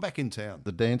 Well, I'm back in town.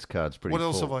 The dance card's pretty What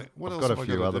else full. have I? What I've else got have a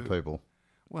few I other do? people.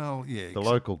 Well, yeah. The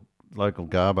local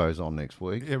Garbo's on next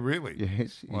week. Yeah, really?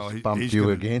 Yes, he's bumped you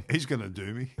again. He's going to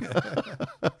do me.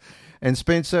 And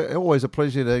Spencer, always a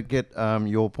pleasure to get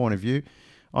your point of view.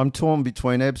 I'm torn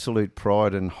between absolute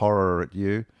pride and horror at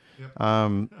you. Yep.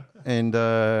 And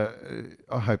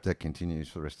I hope that continues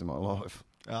for the rest of my life.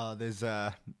 Oh, there's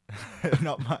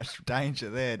not much danger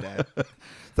there, Dad.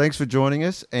 Thanks for joining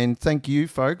us, and thank you,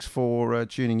 folks, for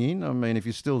tuning in. I mean, if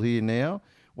you're still here now,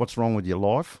 what's wrong with your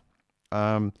life?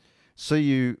 See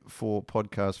you for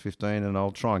podcast 15, and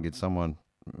I'll try and get someone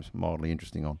mildly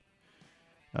interesting on.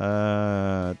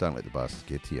 Don't let the bastards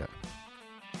get to you.